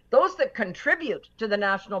on. Those that contribute to the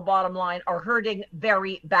national bottom line are hurting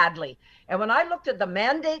very badly. And when I looked at the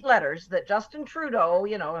mandate letters that Justin Trudeau,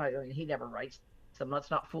 he never writes them,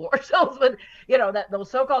 let's not fool ourselves, but, that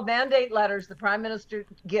those so-called mandate letters the Prime Minister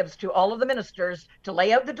gives to all of the ministers to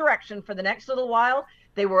lay out the direction for the next little while,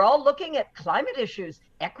 they were all looking at climate issues,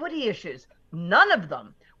 equity issues. None of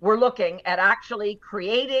them were looking at actually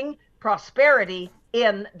creating prosperity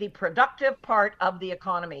in the productive part of the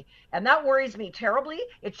economy. And that worries me terribly.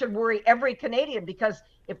 It should worry every Canadian, because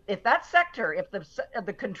if that sector, if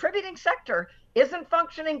the contributing sector isn't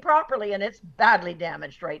functioning properly, and it's badly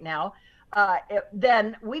damaged right now,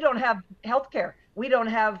 then we don't have healthcare. We don't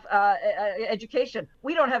have education.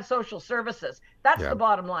 We don't have social services. That's the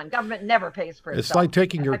bottom line. Government never pays for itself. It's like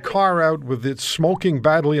taking your car out with it smoking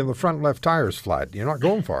badly and the front left tire's flat. You're not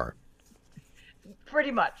going far.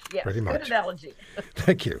 Pretty much, yes. Pretty much. Good analogy.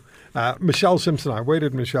 Thank you. Michelle Simpson, I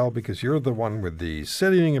waited, Michelle, because you're the one with the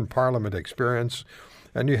sitting in Parliament experience,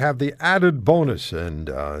 and you have the added bonus and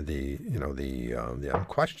the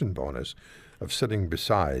unquestioned bonus of sitting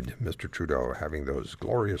beside Mr. Trudeau, having those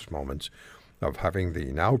glorious moments of having the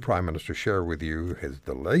now Prime Minister share with you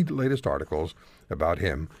the latest articles about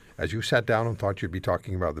him. As you sat down and thought you'd be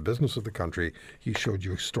talking about the business of the country, he showed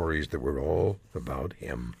you stories that were all about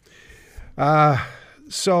him.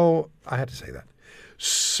 So I had to say that.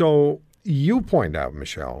 So you point out,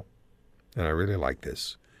 Michelle, and I really like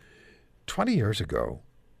this, 20 years ago,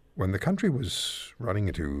 when the country was running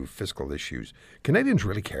into fiscal issues, Canadians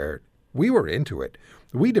really cared. We were into it.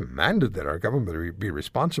 We demanded that our government be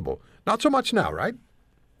responsible. Not so much now, right?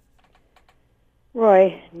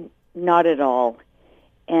 Roy, not at all.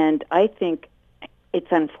 And I think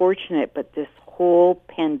it's unfortunate, but this whole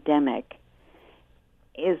pandemic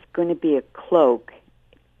is going to be a cloak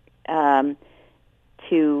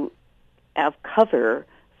to have cover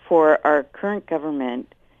for our current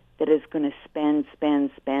government that is going to spend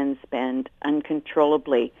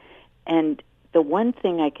uncontrollably. And the one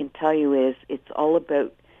thing I can tell you is it's all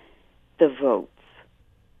about the votes.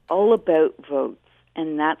 All about votes.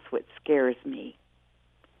 And that's what scares me.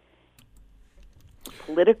 The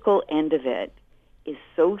political end of it is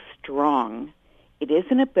so strong. It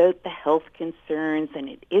isn't about the health concerns and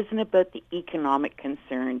it isn't about the economic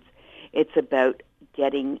concerns. It's about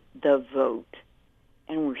getting the vote.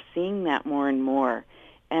 And we're seeing that more and more.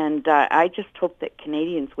 And I just hope that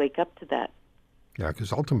Canadians wake up to that. Yeah,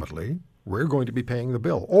 because ultimately, we're going to be paying the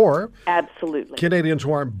bill. Or absolutely, Canadians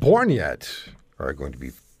who aren't born yet are going to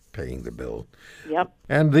be paying the bill. Yep.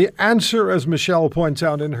 And the answer, as Michelle points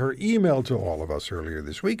out in her email to all of us earlier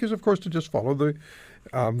this week, is, of course, to just follow the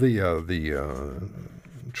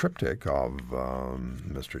triptych of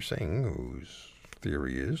Mr. Singh, whose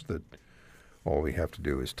theory is that all we have to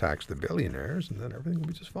do is tax the billionaires and then everything will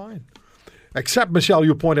be just fine. Except, Michelle,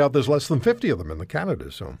 you point out there's less than 50 of them in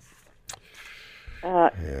Canada, so...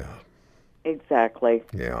 yeah. Exactly.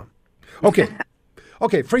 Yeah. Okay.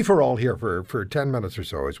 Okay, free for all here for 10 minutes or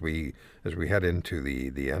so as we head into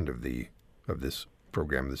the end of this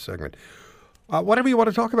program, this segment. Whatever you want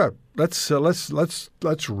to talk about. Let's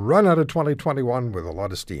run out of 2021 with a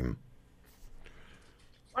lot of steam.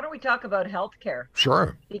 Why don't we talk about healthcare?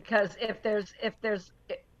 Sure. Because if there's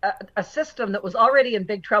a system that was already in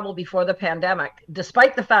big trouble before the pandemic,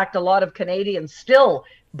 despite the fact a lot of Canadians still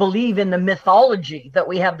believe in the mythology that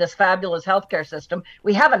we have this fabulous healthcare system.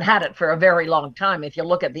 We haven't had it for a very long time if you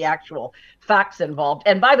look at the actual facts involved.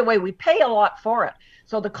 And by the way, we pay a lot for it.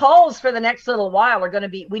 So the calls for the next little while are going to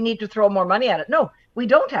be, we need to throw more money at it. No, we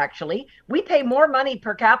don't actually. We pay more money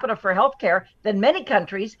per capita for healthcare than many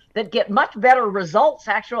countries that get much better results,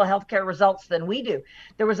 actual healthcare results, than we do.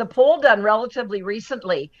 There was a poll done relatively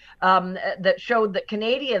recently that showed that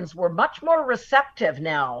Canadians were much more receptive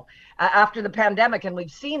now after the pandemic, and we've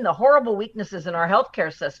seen the horrible weaknesses in our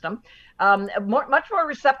healthcare system, much more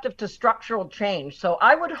receptive to structural change. So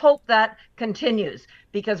I would hope that continues,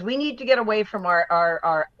 because we need to get away from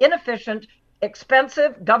our inefficient,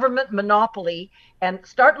 expensive government monopoly and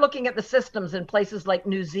start looking at the systems in places like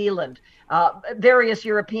New Zealand, various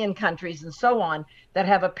European countries and so on, that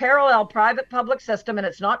have a parallel private-public system, and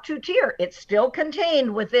it's not two-tier. It's still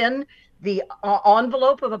contained within the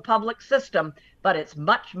envelope of a public system, but it's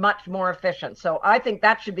much, much more efficient. So I think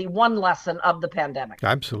that should be one lesson of the pandemic.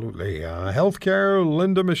 Absolutely. Healthcare,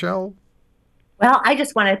 Linda, Michelle? Well, I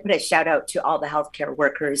just want to put a shout out to all the healthcare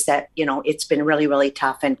workers that, it's been really, really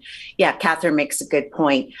tough. And yeah, Catherine makes a good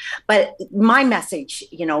point. But my message,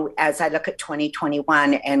 as I look at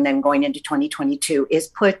 2021 and then going into 2022 is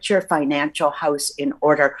put your financial house in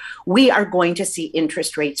order. We are going to see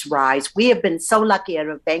interest rates rise. We have been so lucky at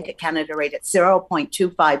a Bank of Canada rate at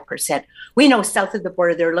 0.25%. We know south of the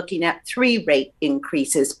border, they're looking at 3 rate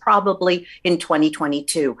increases probably in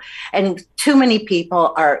 2022. And too many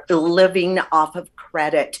people are living off of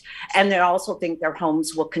credit, and they also think their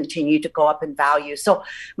homes will continue to go up in value. So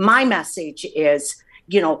my message is,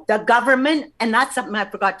 the government, and that's something I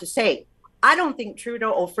forgot to say, I don't think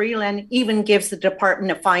Trudeau or Freeland even gives the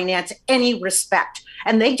Department of Finance any respect.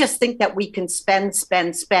 And they just think that we can spend.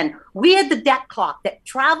 We had the debt clock that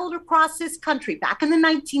traveled across this country back in the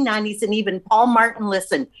 1990s, and even Paul Martin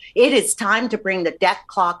listened. It is time to bring the debt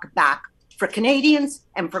clock back for Canadians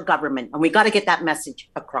and for government. And we got to get that message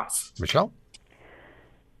across. Michelle?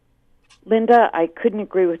 Linda, I couldn't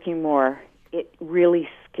agree with you more. It really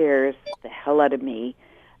scares the hell out of me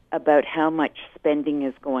about how much spending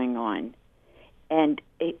is going on. And,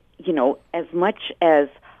 as much as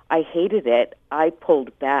I hated it, I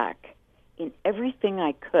pulled back in everything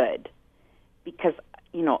I could because,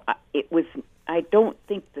 I don't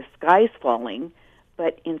think the sky's falling,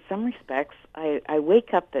 but in some respects, I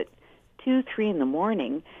wake up at 2, 3 in the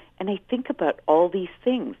morning and I think about all these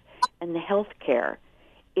things, and the health care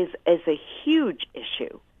is a huge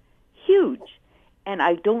issue, huge. And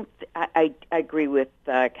I agree with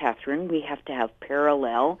Catherine. We have to have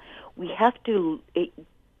parallel. We have to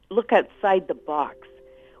look outside the box.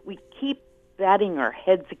 We keep batting our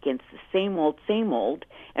heads against the same old,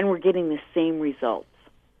 and we're getting the same results.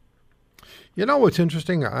 What's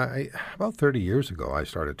interesting? About 30 years ago, I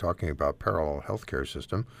started talking about parallel healthcare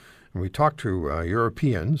system. And we talked to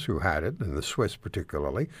Europeans who had it, and the Swiss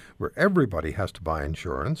particularly, where everybody has to buy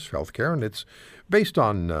insurance, healthcare, and it's based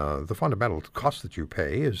on the fundamental cost that you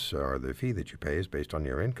pay or the fee that you pay is based on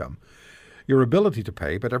your income, your ability to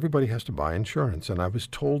pay, but everybody has to buy insurance. And I was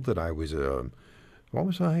told that I was a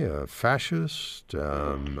fascist,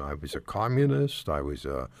 I was a communist, there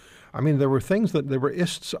were things there were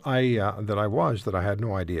ists that I was that I had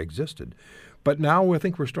no idea existed. But now I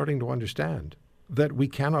think we're starting to understand that we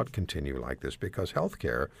cannot continue like this because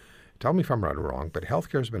healthcare, tell me if I'm right or wrong, but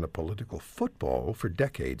healthcare has been a political football for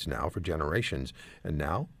decades now, for generations, and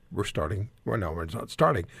we're paying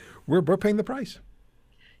the price.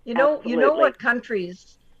 You know what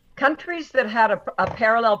countries that had a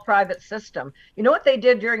parallel private system, you know what they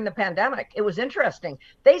did during the pandemic? It was interesting.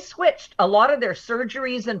 They switched a lot of their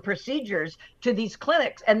surgeries and procedures to these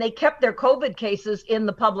clinics, and they kept their COVID cases in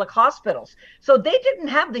the public hospitals. So they didn't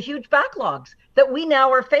have the huge backlogs that we now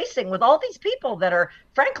are facing with all these people that are,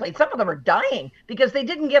 frankly, some of them are dying because they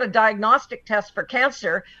didn't get a diagnostic test for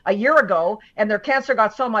cancer a year ago, and their cancer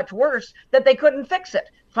got so much worse that they couldn't fix it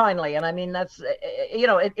finally. And that's,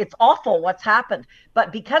 it's awful what's happened.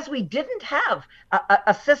 But because we didn't have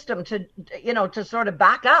a system to sort of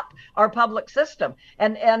back up our public system,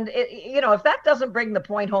 and if that doesn't bring the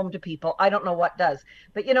point home to people, I don't know what does.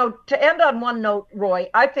 But, to end on one note, Roy,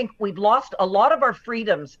 I think we've lost a lot of our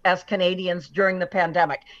freedoms as Canadians during the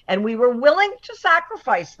pandemic, and we were willing to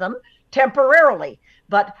sacrifice them temporarily.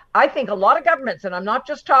 But I think a lot of governments, and I'm not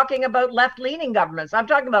just talking about left-leaning governments, I'm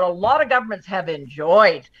talking about a lot of governments have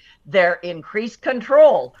enjoyed their increased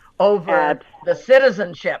control over the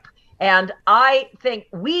citizenship. And I think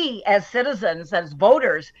we as citizens, as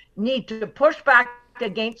voters, need to push back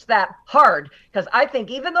act against that hard, because I think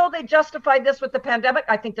even though they justified this with the pandemic,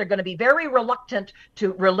 I think they're going to be very reluctant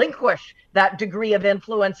to relinquish that degree of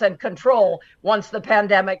influence and control once the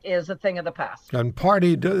pandemic is a thing of the past. And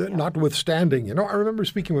party notwithstanding, I remember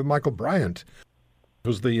speaking with Michael Bryant, who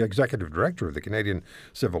was the executive director of the Canadian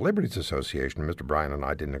Civil Liberties Association. Mr. Bryant and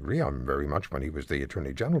I didn't agree on him very much when he was the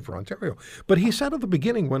Attorney General for Ontario. But he said at the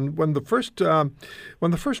beginning, when the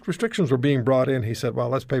first restrictions were being brought in, he said, well,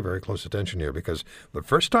 let's pay very close attention here, because the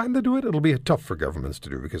first time they do it, it'll be tough for governments to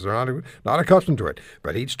do because they're not accustomed to it.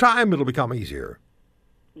 But each time it'll become easier.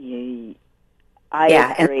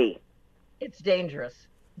 I agree. It's dangerous.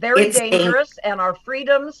 Very dangerous, and our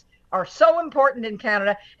freedoms are so important in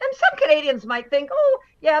Canada. And some Canadians might think, oh,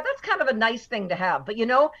 yeah, that's kind of a nice thing to have. But,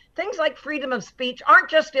 things like freedom of speech aren't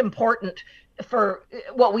just important for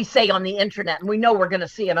what we say on the internet. And we know we're going to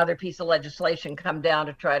see another piece of legislation come down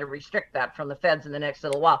to try to restrict that from the feds in the next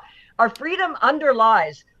little while. Our freedom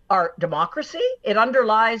underlies our democracy. It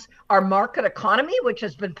underlies our market economy, which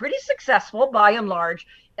has been pretty successful by and large.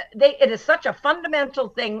 It is such a fundamental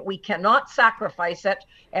thing. We cannot sacrifice it.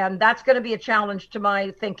 And that's going to be a challenge to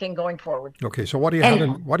my thinking going forward. Okay, so what are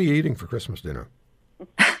you eating for Christmas dinner?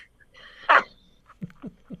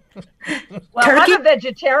 Well, turkey? I'm a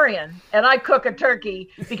vegetarian, and I cook a turkey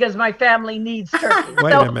because my family needs turkey.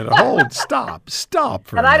 Wait a minute. Stop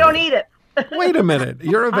for and a minute. I don't eat it. Wait a minute.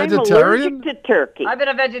 You're a vegetarian? I'm allergic to turkey. I've been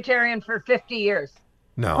a vegetarian for 50 years.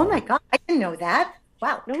 No. Oh, my God. I didn't know that.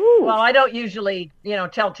 Wow. Ooh. Well, I don't usually,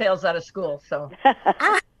 tell tales out of school, so.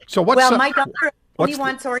 So what's my daughter only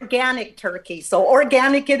wants organic turkey, so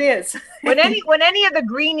organic it is. When any of the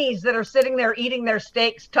greenies that are sitting there eating their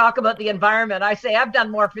steaks talk about the environment, I say I've done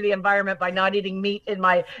more for the environment by not eating meat in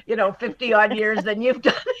my 50 odd years than you've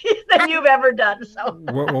done than you've ever done. So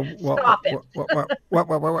stop it.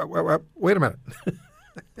 Wait a minute.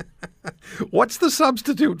 What's the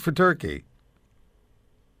substitute for turkey?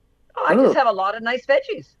 Oh, I just have a lot of nice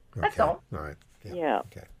veggies. That's all. All right. Yeah.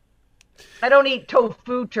 Okay. I don't eat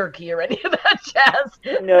tofu turkey or any of that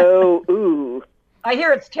jazz. No. Ooh. I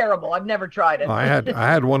hear it's terrible. I've never tried it. I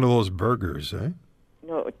had one of those burgers, eh?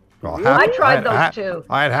 No. Well, I tried those too.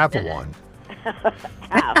 I had half of one.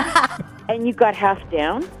 And you got half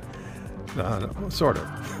down? No, sort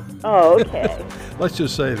of. Oh, okay. Let's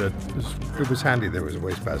just say that it was handy there was a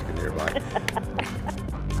wastebasket nearby.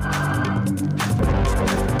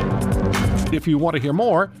 If you want to hear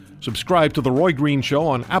more, subscribe to The Roy Green Show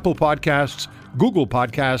on Apple Podcasts, Google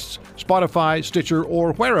Podcasts, Spotify, Stitcher,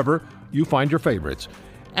 or wherever you find your favorites.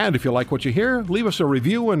 And if you like what you hear, leave us a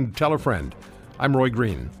review and tell a friend. I'm Roy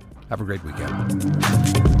Green. Have a great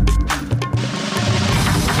weekend.